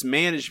his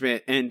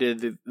mismanagement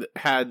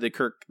had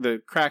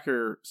the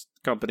cracker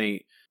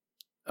company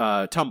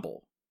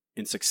tumble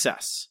in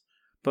success.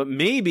 But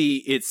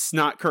maybe it's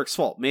not Kirk's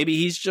fault. Maybe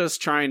he's just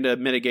trying to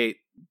mitigate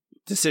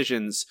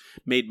decisions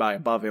made by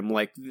above him.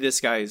 Like this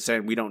guy is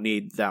saying, we don't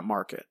need that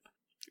market.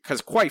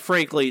 Because quite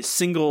frankly,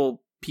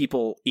 single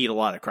people eat a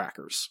lot of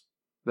crackers.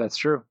 That's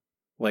true.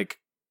 Like,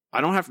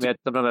 I don't have to...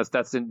 Sometimes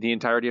that's the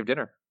entirety of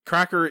dinner.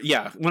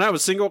 When I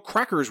was single,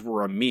 crackers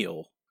were a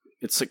meal.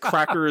 It's like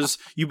crackers,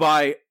 you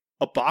buy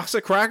a box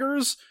of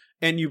crackers,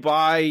 and you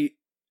buy,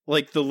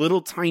 like, the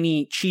little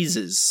tiny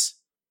cheeses.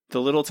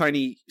 The little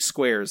tiny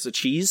squares. The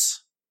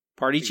cheese.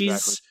 Party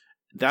cheese.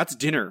 That's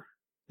dinner.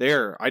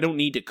 There. I don't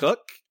need to cook.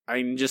 I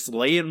can just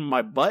lay in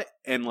my butt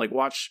and, like,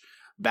 watch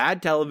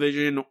bad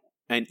television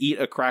and eat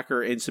a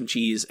cracker and some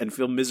cheese and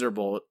feel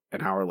miserable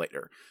an hour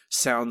later.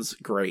 Sounds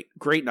great.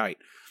 Great night.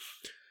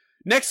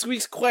 Next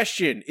week's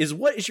question is,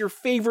 what is your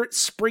favorite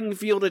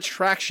Springfield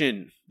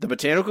attraction? The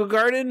Botanical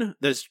Garden?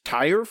 The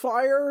Tire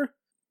Fire?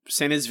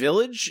 Santa's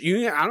Village?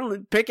 I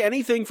don't pick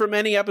anything from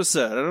any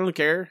episode. I don't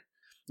care.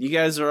 You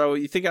guys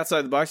you think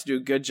outside the box, you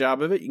do a good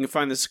job of it. You can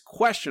find this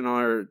question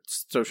on our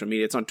social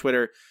media. It's on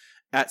Twitter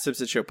at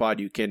Simpson Show Pod.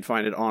 You can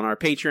find it on our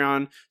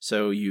Patreon.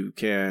 So you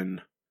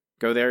can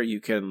go there. You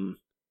can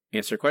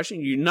answer a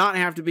question. You do not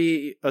have to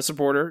be a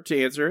supporter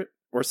to answer it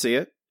or see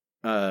it.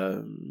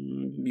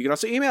 You can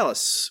also email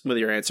us with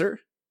your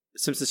answer,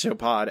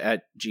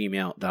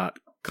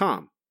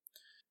 simpsonshowpod@gmail.com.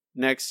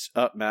 Next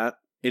up, Matt,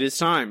 it is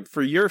time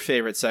for your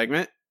favorite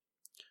segment.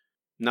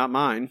 Not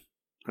mine,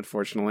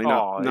 unfortunately.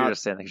 You're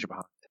just saying things you're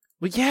behind.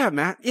 Well, yeah,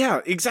 Matt.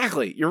 Yeah,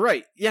 exactly. You're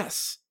right.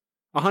 Yes.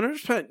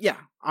 100%. Yeah,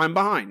 I'm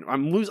behind.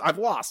 I've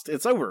lost.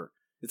 It's over.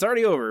 It's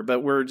already over,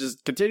 but we're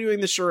just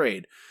continuing the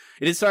charade.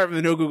 It is time for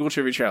the No Google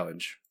Trivia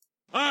Challenge.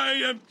 I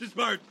am too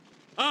smart.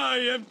 I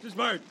am too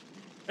smart.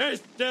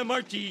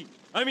 S-M-R-T.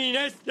 I mean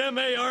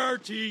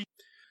S-M-A-R-R-T.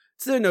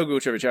 It's the No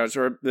Google Trivia Challenge,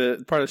 or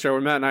the part of the show where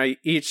Matt and I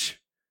each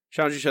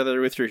challenge each other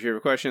with 3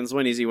 favorite questions.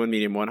 One easy, one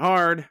medium, one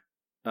hard.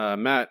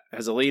 Matt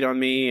has a lead on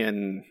me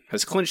and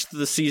has clinched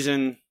the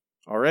season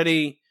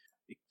already.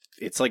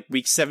 It's like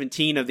week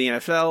 17 of the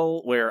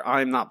NFL where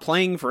I'm not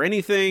playing for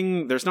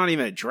anything. There's not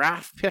even a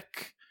draft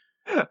pick.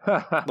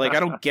 Like,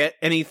 I don't get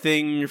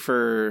anything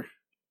for,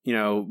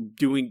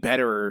 doing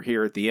better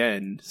here at the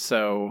end.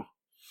 So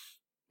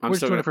We're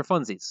just doing it for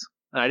funsies.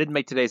 And I didn't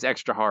make today's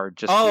extra hard.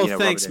 Just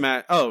thanks,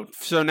 Matt. Oh,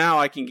 so now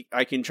I can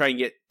try and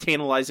get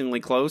tantalizingly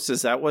close.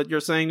 Is that what you're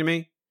saying to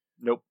me?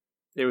 Nope.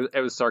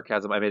 It was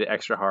sarcasm. I made it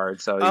extra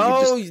hard, so you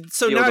can just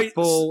feel the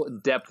full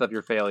depth of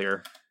your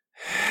failure.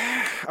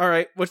 All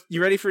right,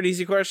 you ready for an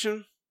easy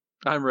question?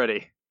 I'm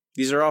ready.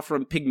 These are all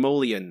from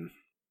Pygmalion.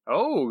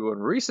 Oh,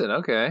 recent.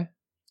 Okay.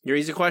 Your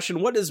easy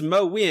question: what does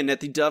Moe win at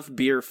the Duff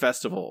Beer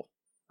Festival?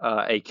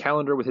 A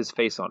calendar with his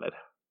face on it.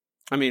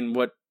 I mean,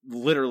 what?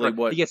 Literally,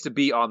 what he gets to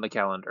be on the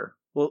calendar.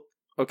 Well,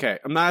 okay.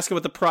 I'm not asking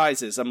what the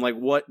prize is. I'm like,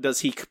 what does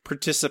he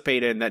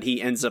participate in that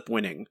he ends up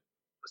winning?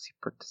 Was he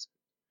participate?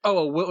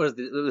 Oh, what was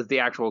the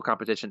actual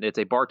competition? It's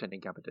a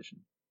bartending competition.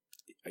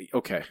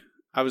 Okay.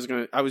 I was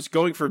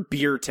going for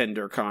beer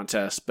tender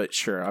contest, but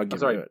sure, I'll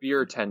give it.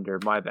 Beer tender.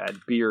 My bad.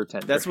 Beer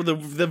tender. That's what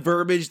the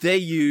verbiage they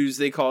use.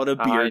 They call it a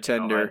beer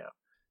tender. I know.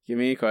 Give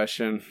me a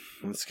question.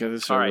 Let's get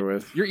this over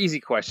with. Your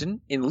easy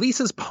question. In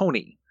Lisa's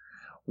Pony,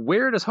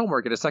 where does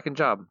Homer get a second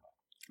job?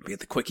 Be at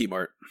the Quickie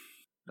Mart.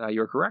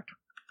 You're correct.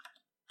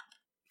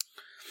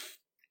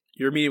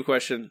 Your medium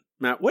question,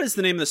 Matt. What is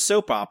the name of the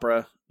soap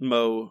opera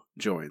Moe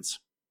joins?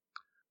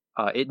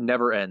 It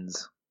Never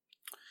Ends.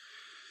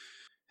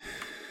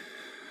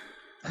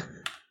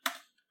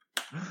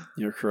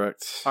 You're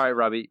correct. All right,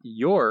 Robbie,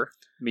 your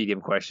medium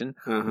question.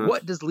 Uh-huh.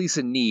 What does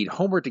Lisa need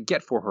Homer to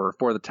get for her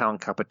for the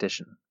talent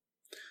competition?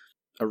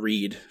 A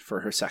reed for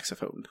her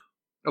saxophone.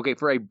 Okay,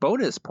 for a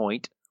bonus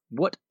point,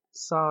 what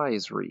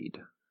size reed?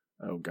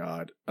 Oh,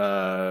 God.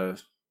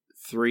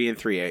 3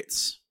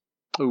 3/8.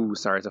 Ooh,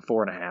 sorry, it's a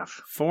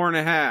 4.5.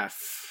 4.5.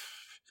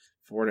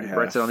 4.5. He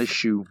writes it on his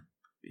shoe.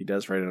 He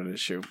does write it on his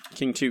shoe.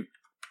 King Toot.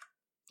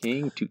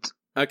 King Toot.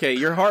 Okay,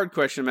 your hard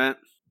question, Matt.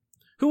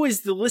 Who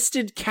is the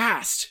listed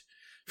cast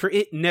for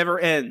It Never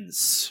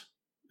Ends?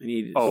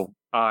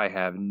 I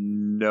have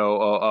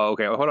no...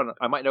 okay, hold on.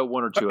 I might know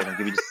one or two of them.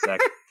 Give me just a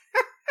sec.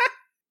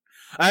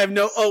 I have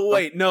no... Oh,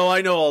 wait. No,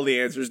 I know all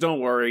the answers. Don't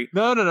worry.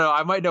 No.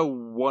 I might know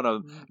one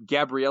of them.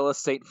 Gabriella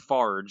St.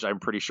 Farge, I'm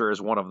pretty sure,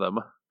 is one of them.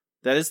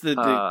 That is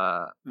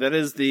that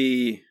is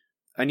the...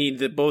 I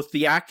need both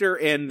the actor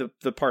and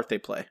the part they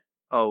play.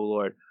 Oh,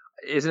 Lord.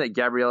 Isn't it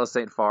Gabriella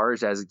St.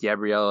 Farge as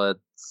Gabriella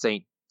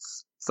St.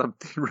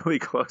 something really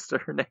close to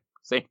her name,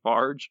 St.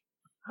 Farge.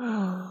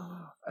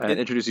 And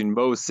introducing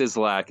Moe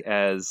Sislak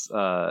as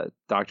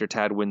Dr.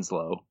 Tad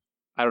Winslow.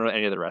 I don't know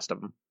any of the rest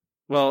of them.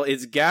 Well,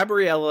 it's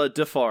Gabriella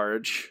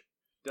Defarge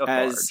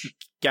as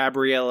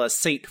Gabriella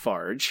St.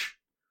 Farge.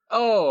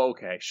 Oh,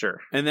 okay,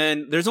 sure. And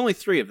then there's only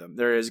 3 of them.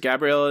 There is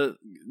Gabriella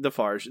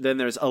Defarge. Then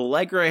there's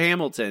Allegra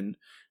Hamilton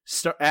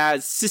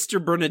as Sister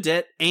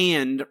Bernadette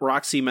and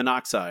Roxy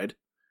Monoxide.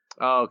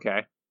 Oh,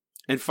 okay.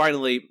 And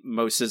finally,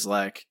 Moe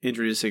Sislak,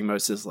 introducing Moe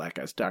Sislak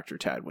as Dr.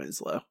 Tad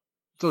Winslow.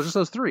 So just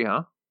those 3,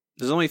 huh?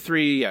 There's only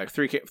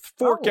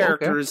 4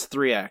 characters,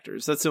 3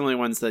 actors. That's the only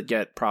ones that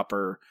get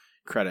proper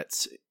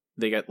credits.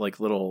 They get like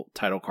little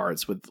title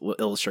cards with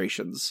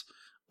illustrations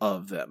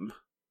of them,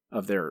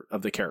 of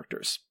the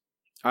characters.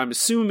 I'm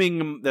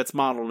assuming that's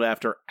modeled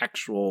after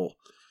actual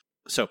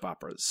soap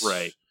operas.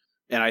 Right.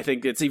 And I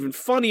think it's even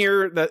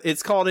funnier that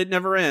it's called It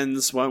Never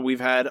Ends when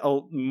we've had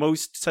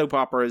most soap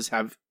operas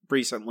have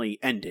recently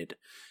ended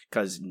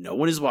because no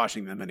one is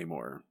watching them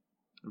anymore.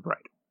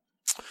 Right.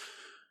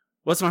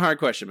 What's my hard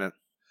question, man?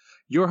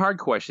 Your hard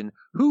question: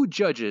 who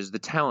judges the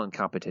talent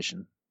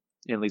competition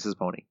in Lisa's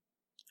Pony?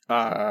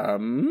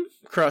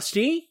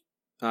 Krusty.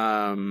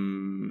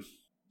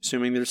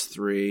 Assuming there's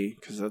 3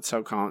 because that's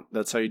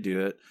how you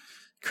do it.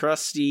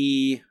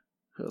 Krusty.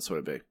 Who else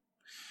would it be?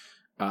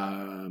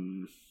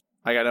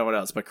 I got no one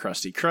else but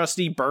Krusty.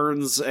 Krusty,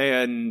 Burns,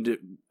 and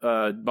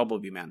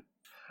Bumblebee Man.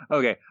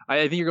 Okay,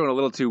 I think you're going a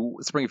little too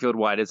Springfield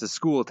wide. It's a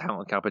school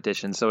talent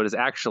competition, so it is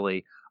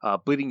actually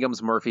Bleeding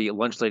Gums Murphy,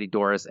 Lunch Lady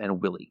Doris,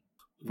 and Willie.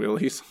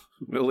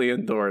 Willie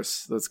and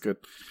Doris. That's good.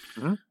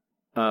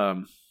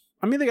 Mm-hmm.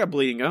 I mean, they got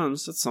Bleeding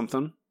Gums. That's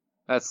something.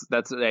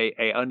 That's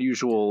a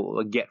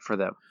unusual get for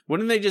them.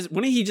 Wouldn't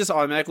he just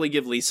automatically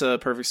give Lisa a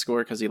perfect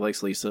score because he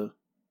likes Lisa?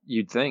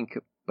 You'd think,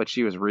 but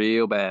she was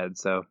real bad,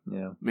 so,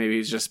 yeah. Maybe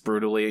he's just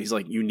he's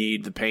like, you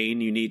need the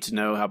pain, you need to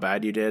know how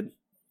bad you did.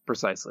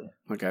 Precisely.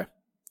 Okay.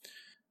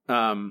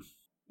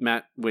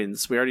 Matt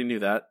wins. We already knew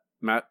that.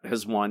 Matt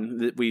has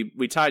won.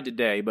 We tied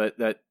today, but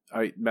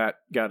Matt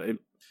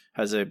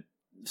has a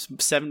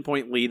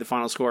 7-point lead. The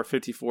final score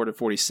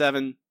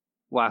 54-47.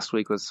 Last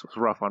week was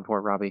rough on poor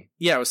Robbie.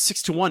 Yeah, it was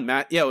 6-1,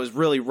 Matt. Yeah, it was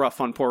really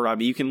rough on poor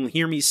Robbie. You can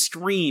hear me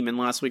scream in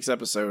last week's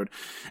episode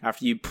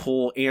after you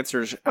pull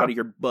answers out of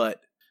your butt.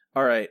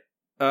 All right.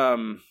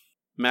 We'll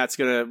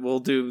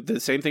do the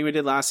same thing we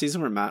did last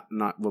season where Matt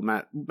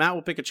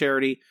will pick a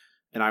charity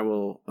and I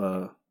will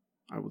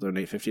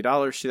donate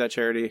 $50 to that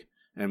charity,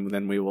 and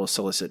then we will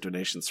solicit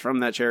donations from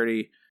that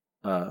charity.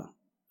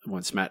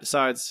 Once Matt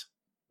decides,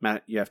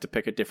 Matt, you have to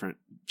pick a different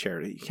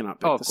charity. You cannot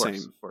pick same.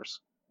 Of course.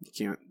 You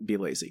can't be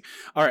lazy.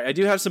 All right, I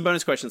do have some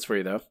bonus questions for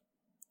you, though.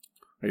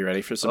 Are you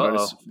ready for some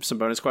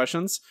bonus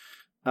questions?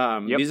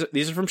 Yep.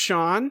 These are from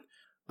Sean.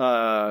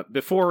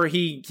 Before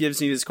he gives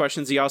me these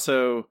questions, he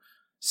also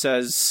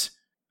says,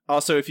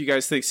 if you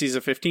guys think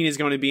season 15 is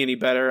going to be any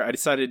better, I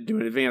decided to do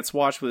an advanced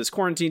watch with this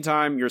quarantine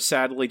time. You're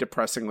sadly,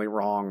 depressingly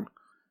wrong.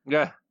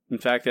 Yeah. In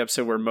fact, the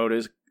episode where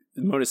Mona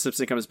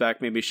Simpson comes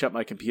back made me shut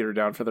my computer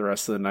down for the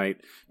rest of the night.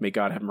 May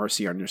God have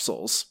mercy on your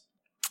souls.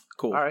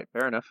 Cool. All right,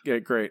 fair enough. Yeah,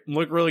 great.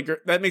 Look really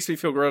great. That makes me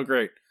feel real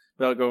great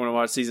about going to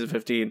watch season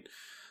 15.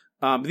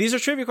 These are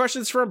trivia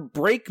questions from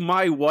Break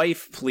My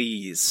Wife,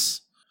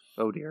 Please.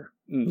 Oh, dear.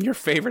 Your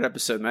favorite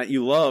episode, Matt.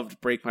 You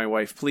loved Break My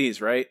Wife, Please,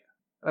 right?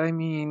 I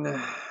mean,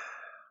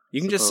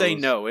 you can just say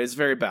no. It's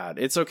very bad.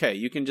 It's okay.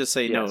 You can just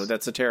say no.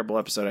 That's a terrible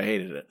episode. I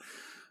hated it.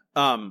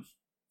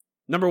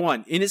 Number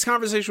 1. In his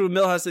conversation with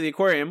Milhouse at the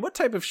aquarium, what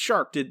type of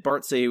shark did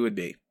Bart say he would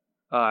be?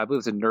 I believe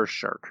it's a nurse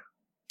shark.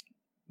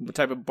 What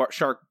type of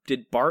shark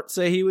did Bart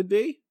say he would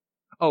be?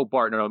 Oh,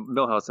 Bart. No,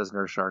 Milhouse says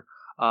nurse shark.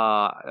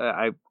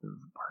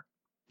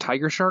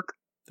 Tiger shark?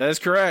 That is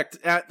correct.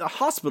 At the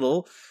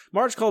hospital,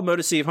 Marge called Moe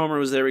to see if Homer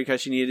was there because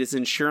she needed his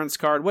insurance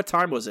card. What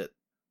time was it?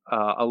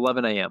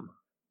 11 a.m.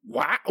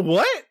 Wow.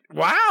 What?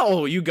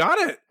 Wow. You got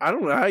it. I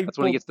don't know. That's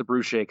when he gets the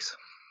brew shakes.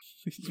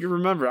 You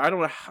remember. I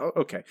don't know how.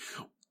 Okay.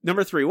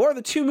 Number 3. What are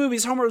the 2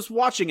 movies Homer was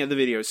watching at the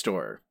video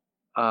store?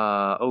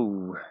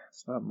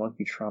 It's not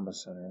Monkey Trauma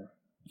Center.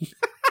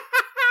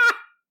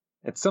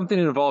 It's something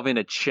involving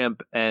a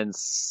chimp and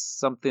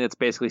something that's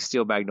basically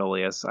Steel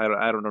Magnolias. I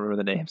don't remember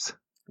the names.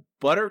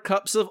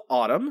 Buttercups of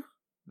Autumn.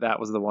 That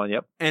was the one,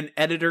 yep. And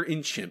Editor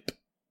and Chimp.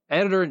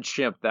 Editor and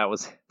Chimp, that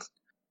was it.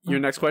 Your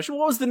next question.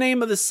 What was the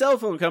name of the cell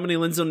phone company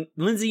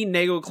Lindsay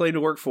Nagle claimed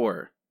to work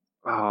for?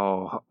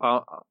 Oh,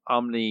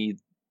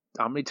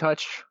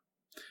 OmniTouch?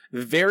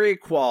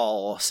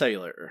 Veriqual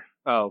Cellular.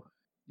 Oh,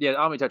 yeah,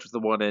 OmniTouch was the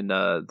one in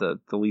the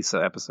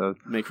Lisa episode.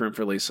 Make room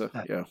for Lisa,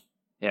 yeah.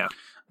 Yeah.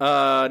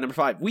 Number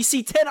 5. We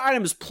see 10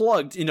 items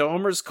plugged into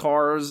Homer's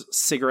car's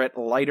cigarette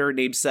lighter.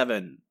 Name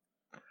 7.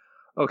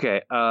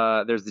 Okay,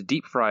 there's the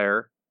deep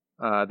fryer.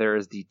 There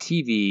is the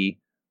TV.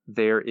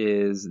 There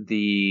is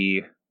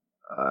the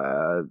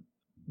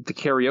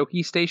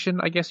karaoke station,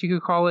 I guess you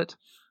could call it.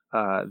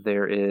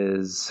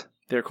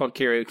 They're called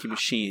karaoke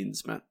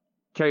machines, Matt.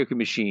 Karaoke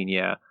machine,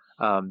 yeah.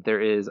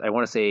 There is, I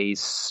want to say,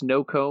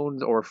 snow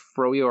cones or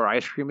froyo or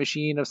ice cream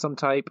machine of some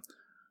type.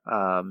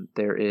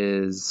 There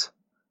is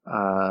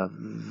I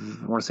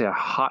want to say a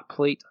hot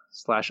plate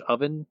 /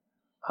 oven.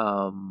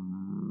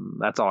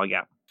 That's all I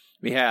got.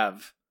 We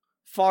have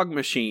fog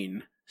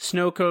machine,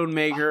 snow cone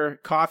maker,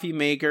 coffee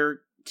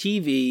maker,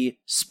 TV,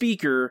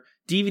 speaker,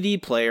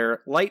 DVD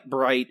player, light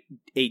bright,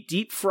 a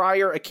deep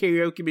fryer, a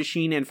karaoke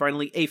machine, and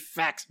finally a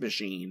fax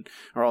machine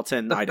are all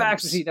 10 items. The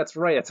fax machine, that's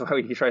right. That's how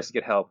he tries to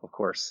get help, of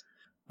course.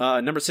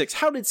 Number 6,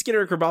 how did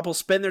Skinner and Krabappel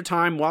spend their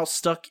time while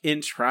stuck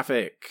in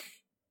traffic?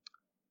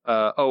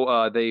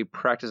 They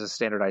practice a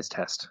standardized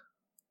test.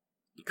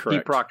 Correct.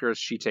 He proctors,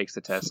 she takes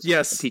the test.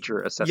 Yes. A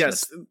teacher assessment.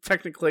 Yes,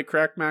 technically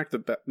correct, Matt,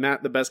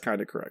 the best kind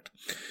of correct.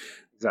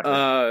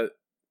 Exactly.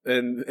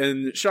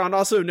 And Sean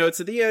also notes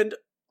at the end,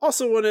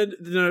 also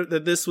wanted to note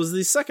that this was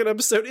the second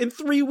episode in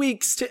 3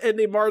 weeks to end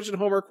a Marge and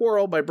Homer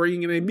quarrel by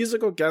bringing in a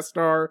musical guest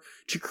star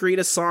to create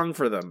a song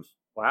for them.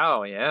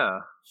 Wow, yeah.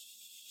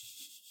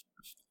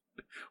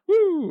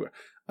 Woo!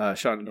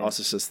 Sean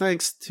also says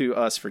thanks to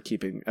us for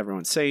keeping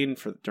everyone sane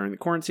during the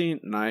quarantine,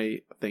 and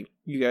I thank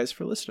you guys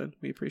for listening.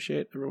 We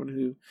appreciate everyone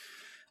who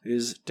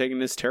is taking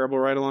this terrible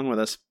ride along with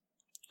us.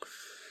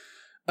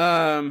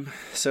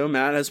 So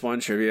Matt has won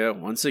trivia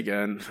once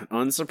again,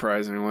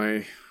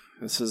 unsurprisingly.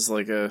 This is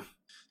like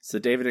it's the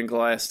David and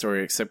Goliath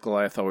story, except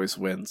Goliath always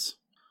wins.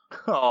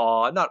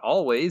 Aw, not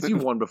always. You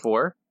won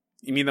before.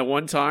 You mean the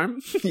one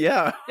time?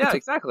 Yeah. Yeah,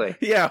 exactly.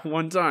 Yeah,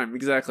 one time.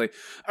 Exactly.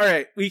 All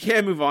right, we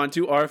can move on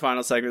to our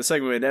final segment. The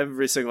segment in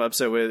every single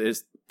episode with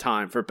is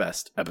time for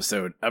Best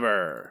Episode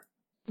Ever.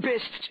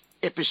 Best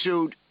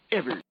Episode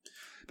Ever.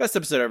 Best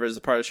Episode Ever is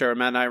the part of the show where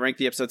Matt and I rank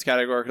the episodes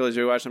categorically as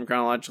we watch them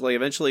chronologically,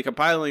 eventually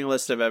compiling a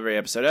list of every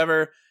episode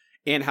ever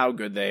and how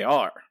good they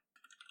are.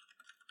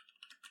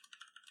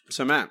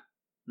 So, Matt,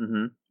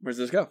 where's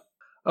this go?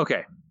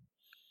 Okay.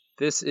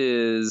 This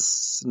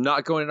is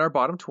not going in our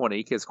bottom 20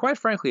 because, quite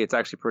frankly, it's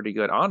actually pretty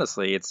good.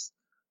 Honestly, it's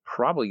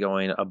probably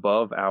going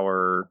above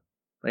not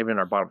even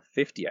our bottom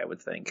 50, I would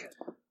think.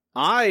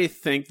 I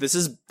think this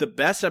is the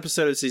best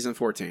episode of season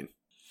 14.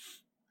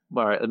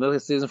 All right, let me look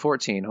at season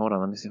 14. Hold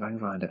on, let me see if I can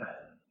find it.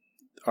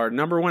 Our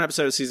number 1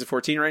 episode of season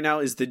 14 right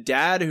now is The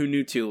Dad Who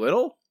Knew Too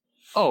Little.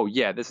 Oh,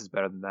 yeah, this is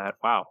better than that.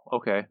 Wow,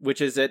 okay.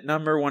 Which is at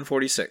number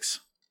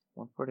 146.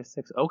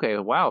 146. Okay,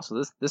 wow.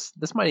 So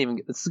this might even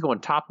this is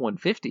going top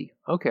 150.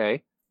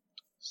 Okay.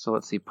 So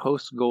let's see,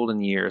 post golden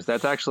years.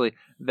 That's actually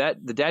The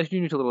Dad Who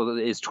Knew Too Little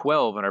is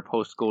 12 in our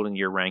post golden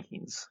year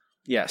rankings.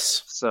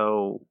 Yes.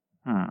 So,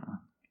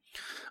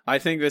 I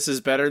think this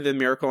is better than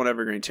Miracle on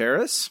Evergreen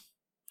Terrace.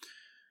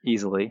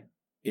 Easily.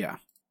 Yeah.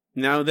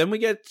 Now then we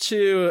get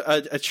to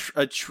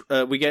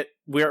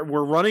we're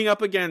running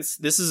up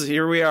against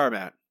here we are,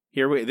 Matt.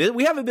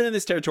 We haven't been in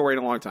this territory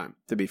in a long time,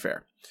 to be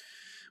fair.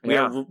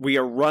 We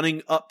are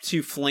running up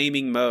to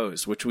Flaming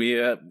Moe's, which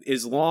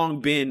is long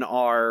been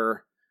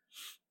our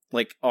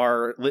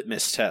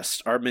litmus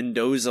test, our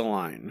Mendoza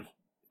line.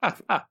 I'm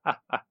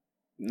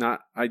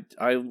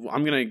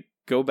gonna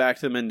go back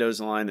to the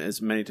Mendoza line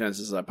as many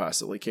times as I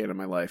possibly can in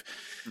my life.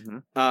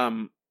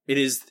 Mm-hmm. It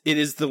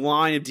is the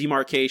line of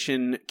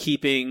demarcation,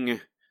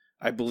 keeping,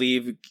 I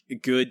believe,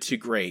 good to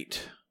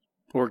great,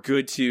 or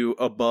good to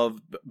above,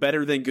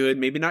 better than good,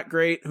 maybe not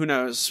great. Who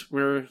knows?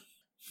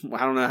 I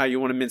don't know how you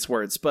want to mince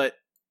words, but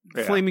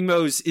yeah. Flaming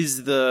Moe's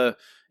is the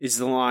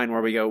line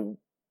where we go,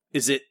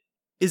 is it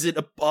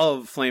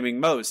above Flaming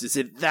Moe's? Is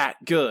it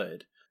that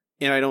good?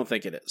 And I don't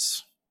think it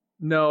is.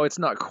 No, it's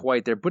not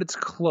quite there, but it's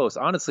close.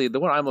 Honestly, the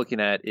one I'm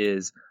looking at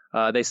is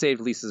They Saved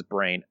Lisa's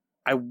Brain.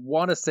 I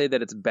want to say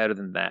that it's better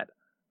than that.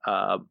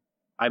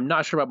 I'm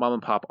not sure about Mom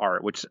and Pop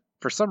Art, which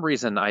for some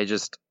reason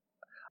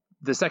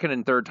the second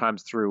and third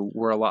times through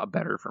were a lot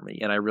better for me,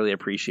 and I really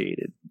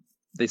appreciated.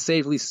 They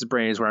Saved Lisa's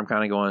Brain is where I'm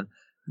kind of going,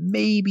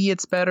 maybe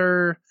it's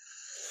better.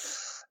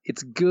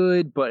 It's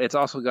good, but it's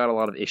also got a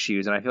lot of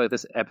issues, and I feel like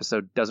this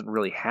episode doesn't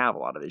really have a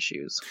lot of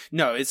issues.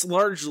 No, it's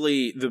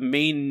largely, the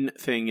main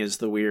thing is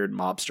the weird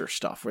mobster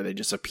stuff where they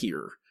just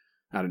appear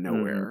out of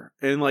nowhere.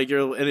 Mm-hmm.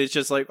 And it's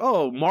just like,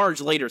 oh,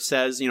 Marge later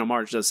says,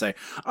 Marge does say,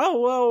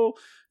 oh, well,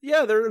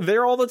 yeah, they're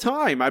there all the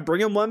time. I bring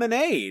them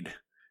lemonade.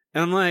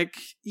 And I'm like,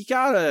 you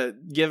gotta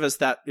give us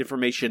that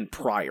information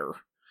prior.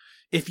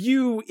 If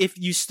you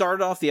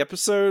start off the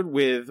episode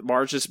with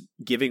Marge just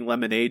giving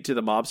lemonade to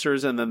the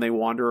mobsters and then they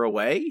wander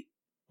away,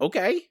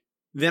 okay,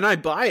 then I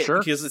buy it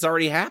because it's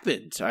already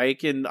happened.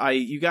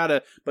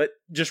 But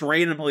just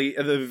randomly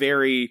at the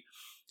very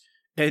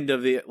end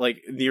of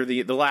near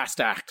the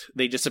last act,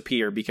 they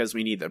disappear because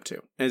we need them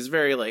to. And it's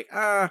very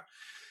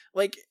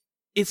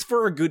it's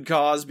for a good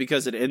cause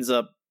because it ends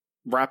up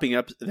wrapping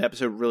up the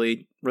episode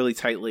really, really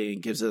tightly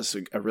and gives us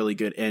a really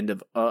good end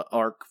of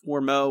arc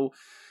for Moe.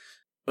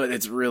 But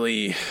it's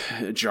really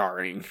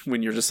jarring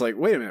when you're just like,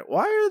 wait a minute,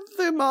 why are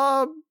the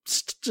mob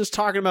just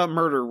talking about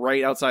murder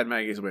right outside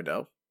Maggie's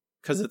window?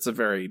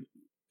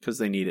 Because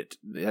they need it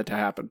to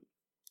happen.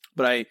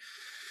 But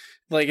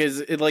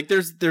there's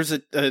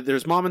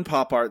Mom and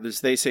Pop Art,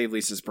 there's They Save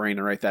Lisa's Brain,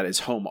 and right, that is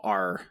Home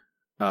R,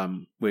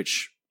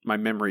 which my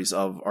memories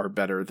of are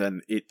better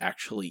than it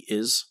actually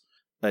is.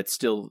 That's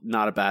still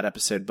not a bad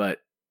episode, but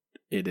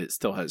it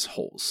still has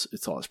holes.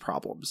 It still has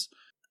problems.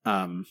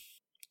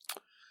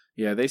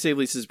 Yeah, they save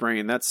Lisa's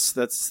brain. That's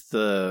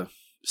the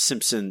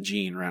Simpson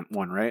gene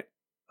one, right?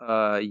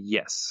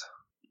 Yes.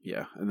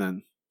 Yeah, and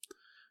then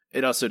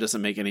it also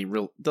doesn't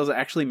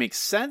actually make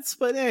sense,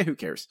 but who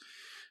cares?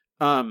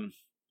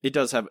 It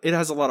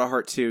has a lot of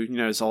heart too. You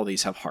notice all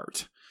these have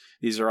heart.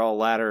 These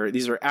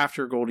are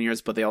after Golden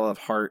Years, but they all have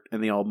heart,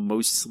 and they all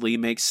mostly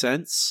make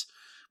sense,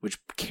 which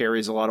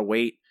carries a lot of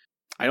weight.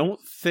 I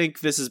don't think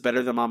this is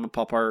better than Mom and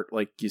Pop Art,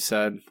 like you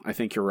said. I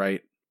think you're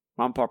right.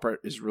 Mom and Pop Art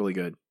is really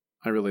good.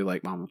 I really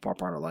like Mom and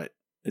Pop Art a lot.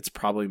 It's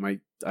probably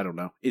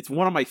it's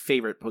one of my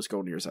favorite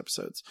post-Golden Years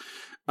episodes.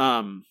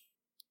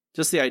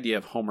 Just the idea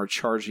of Homer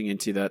charging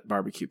into that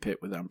barbecue pit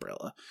with an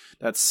umbrella.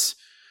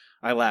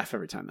 I laugh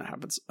every time that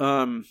happens.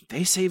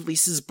 They save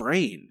Lisa's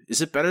brain.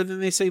 Is it better than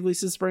They Save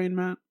Lisa's Brain,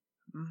 Matt?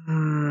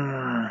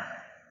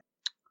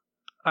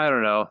 I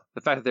don't know.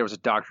 The fact that there was a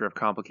doctor of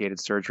complicated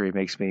surgery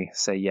makes me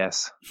say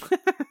yes.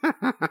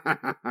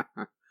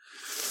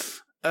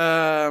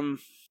 I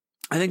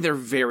think they're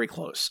very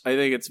close. I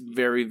think it's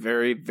very,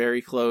 very,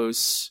 very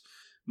close.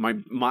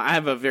 I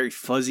have a very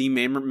fuzzy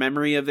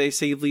memory of They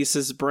Save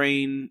Lisa's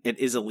Brain. It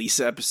is a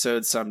Lisa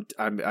episode, so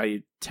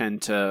I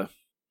tend to,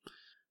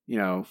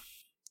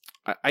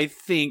 I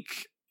think.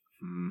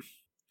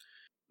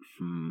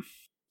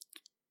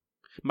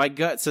 My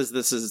gut says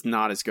this is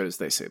not as good as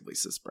They Save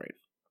Lisa's Brain.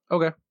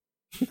 Okay.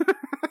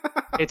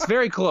 It's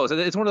very close.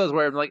 It's one of those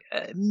where I'm like,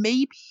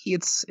 maybe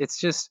it's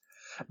just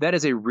that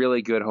is a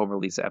really good Homer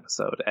Lisa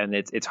episode, and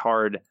it's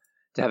hard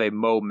to have a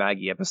Moe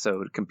Maggie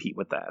episode compete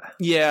with that.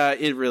 Yeah,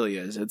 it really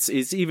is.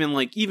 It's even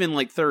like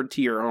third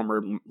tier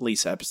Homer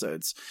Lisa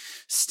episodes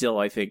still,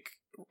 I think,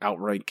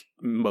 outrank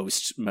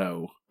most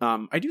Moe.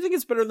 I do think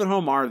it's better than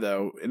Homar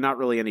though, and not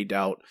really any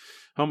doubt.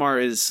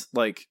 Homar is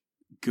like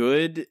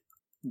good,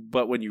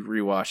 but when you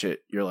rewatch it,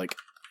 you're like,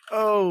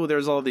 oh,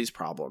 there's all these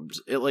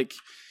problems.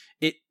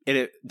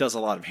 It does a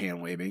lot of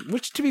hand waving,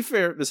 which, to be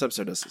fair, this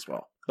episode does as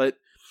well. But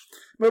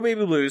Moe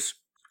Baby Blues,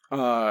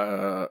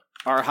 our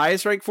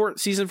highest ranked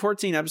season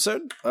 14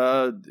 episode,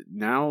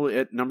 now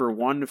at number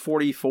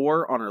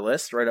 144 on our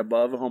list, right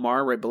above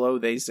Homar, right below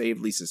They Save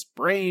Lisa's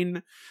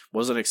Brain.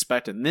 Wasn't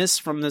expecting this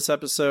from this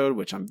episode,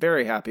 which I'm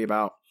very happy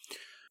about.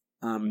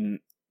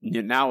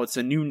 Now it's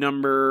a new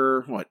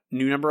number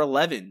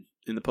 11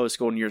 in the post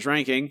Golden Years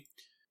ranking.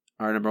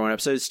 Our number one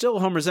episode is still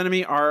Homer's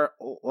Enemy. Our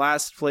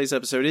last place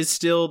episode is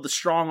still The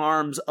Strong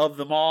Arms of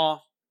Them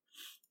All.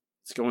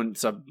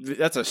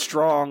 That's a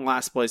strong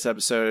last place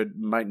episode.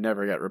 Might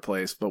never get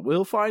replaced, but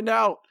we'll find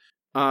out.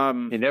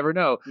 You never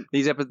know.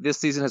 This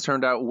season has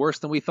turned out worse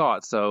than we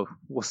thought, so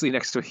we'll see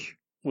next week.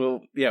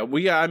 Well, yeah,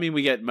 we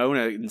get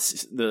Mona.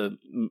 The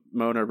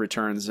Mona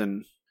returns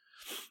in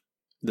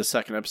the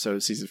second episode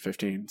of season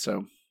 15.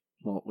 So,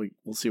 we'll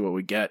see what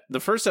we get.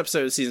 The first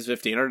episode of season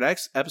 15. Our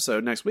next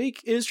episode next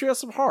week is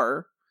Treehouse of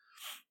Horror.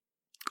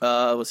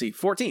 Let's see,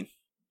 14.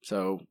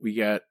 So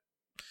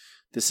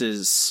this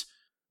is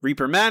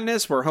Reaper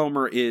Madness, where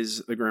Homer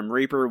is the Grim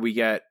Reaper. We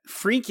get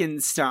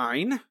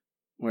Frankenstein,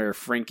 where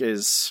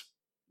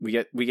we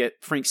get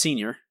Frank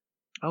Sr.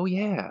 Oh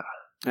yeah.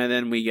 And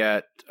then we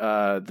get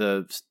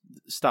the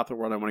Stop the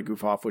World I Want to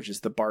Goof Off, which is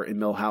the Bart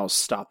and Milhouse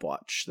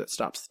stopwatch that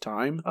stops the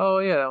time. Oh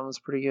yeah, that one's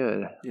pretty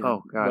good. Yeah,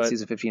 oh god,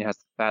 season 15 has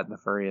the fat and the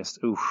furriest.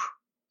 Oof.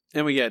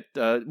 And we get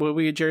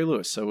Jerry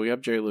Lewis. So we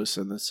have Jerry Lewis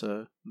in this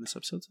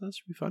episode, so that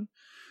should be fun.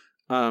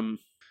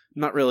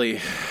 Not really.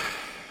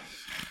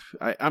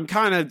 I'm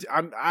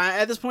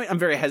at this point I'm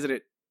very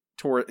hesitant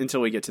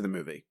until we get to the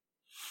movie,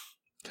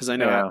 because I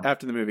know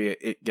after the movie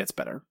it gets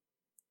better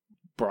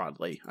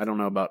broadly. I don't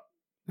know about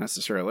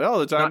necessarily all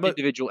the time, not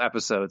individual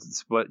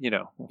episodes, but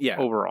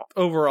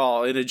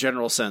overall in a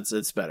general sense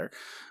it's better.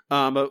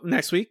 But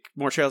next week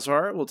more Treehouse of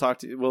Horror. We'll talk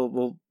to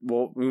we'll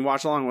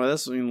watch along with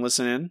us. We can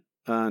listen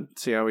in,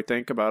 see how we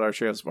think about our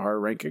Treehouse of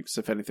Horror rankings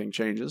if anything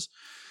changes.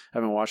 I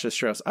haven't watched this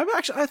Treehouse.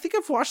 I think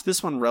I've watched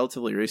this one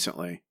relatively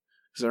recently,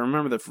 because I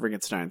remember the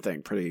Frankenstein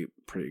thing pretty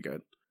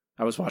good.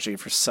 I was watching it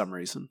for some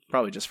reason,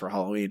 probably just for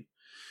Halloween.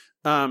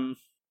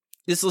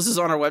 This list is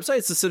on our website.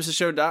 It's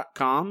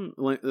thesimpsonshow.com.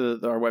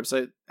 Our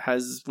website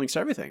has links to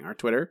everything. Our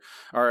Twitter,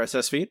 our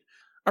RSS feed,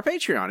 our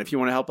Patreon. If you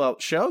want to help out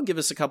the show, give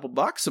us a couple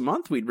bucks a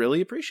month. We'd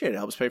really appreciate it.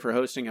 Helps pay for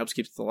hosting, helps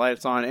keep the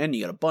lights on, and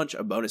you get a bunch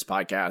of bonus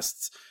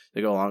podcasts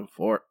that go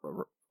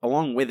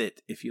along with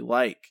it if you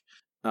like.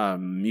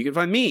 You can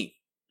find me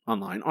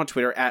online on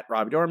Twitter at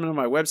Robbie Dorman.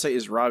 My website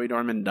is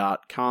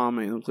robbiedorman.com.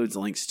 It includes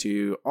links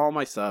to all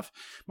my stuff,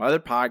 my other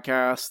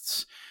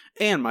podcasts,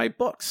 and my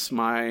books,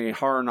 my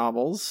horror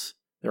novels.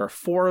 There are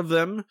 4 of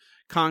them: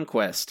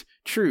 Conquest,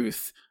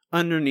 Truth,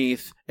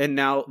 Underneath, and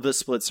now The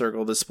Split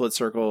Circle. The Split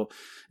Circle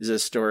is a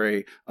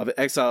story of an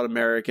exiled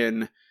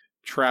American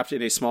trapped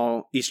in a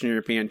small Eastern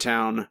European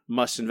town,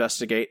 must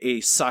investigate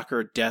a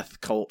soccer death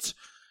cult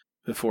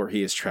before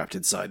he is trapped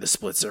inside the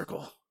Split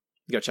Circle.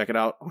 Go check it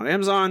out on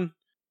Amazon.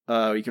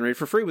 You can read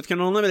for free with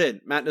Kindle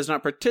Unlimited. Matt does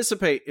not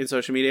participate in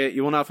social media.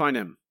 You will not find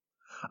him.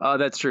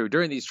 That's true.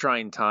 During these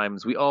trying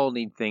times, we all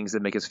need things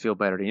that make us feel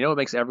better. Do you know what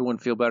makes everyone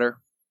feel better?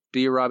 Do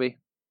you, Robbie?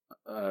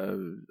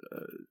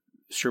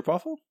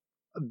 Stroopwafel?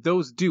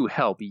 Those do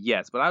help,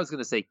 yes. But I was going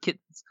to say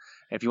kittens.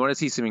 If you want to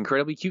see some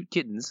incredibly cute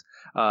kittens,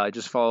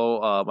 just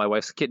follow my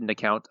wife's kitten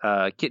account,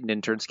 Kitten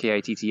Interns,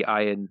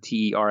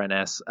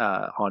 KITTINTERNS,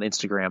 on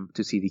Instagram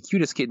to see the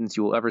cutest kittens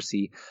you will ever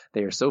see.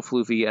 They are so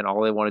floofy, and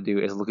all they want to do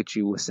is look at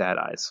you with sad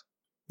eyes.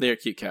 They are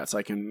cute cats.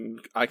 I can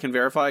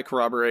verify,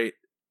 corroborate.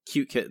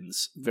 Cute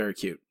kittens, very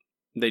cute.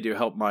 They do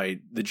help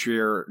the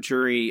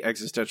jury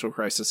existential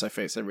crisis I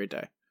face every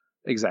day.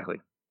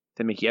 Exactly.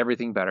 They make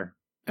everything better.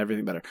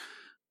 Everything better.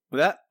 With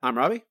that, I'm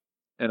Robbie.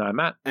 And I'm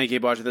Matt. And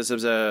keep watching this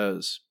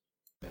episode.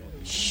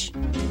 Shh.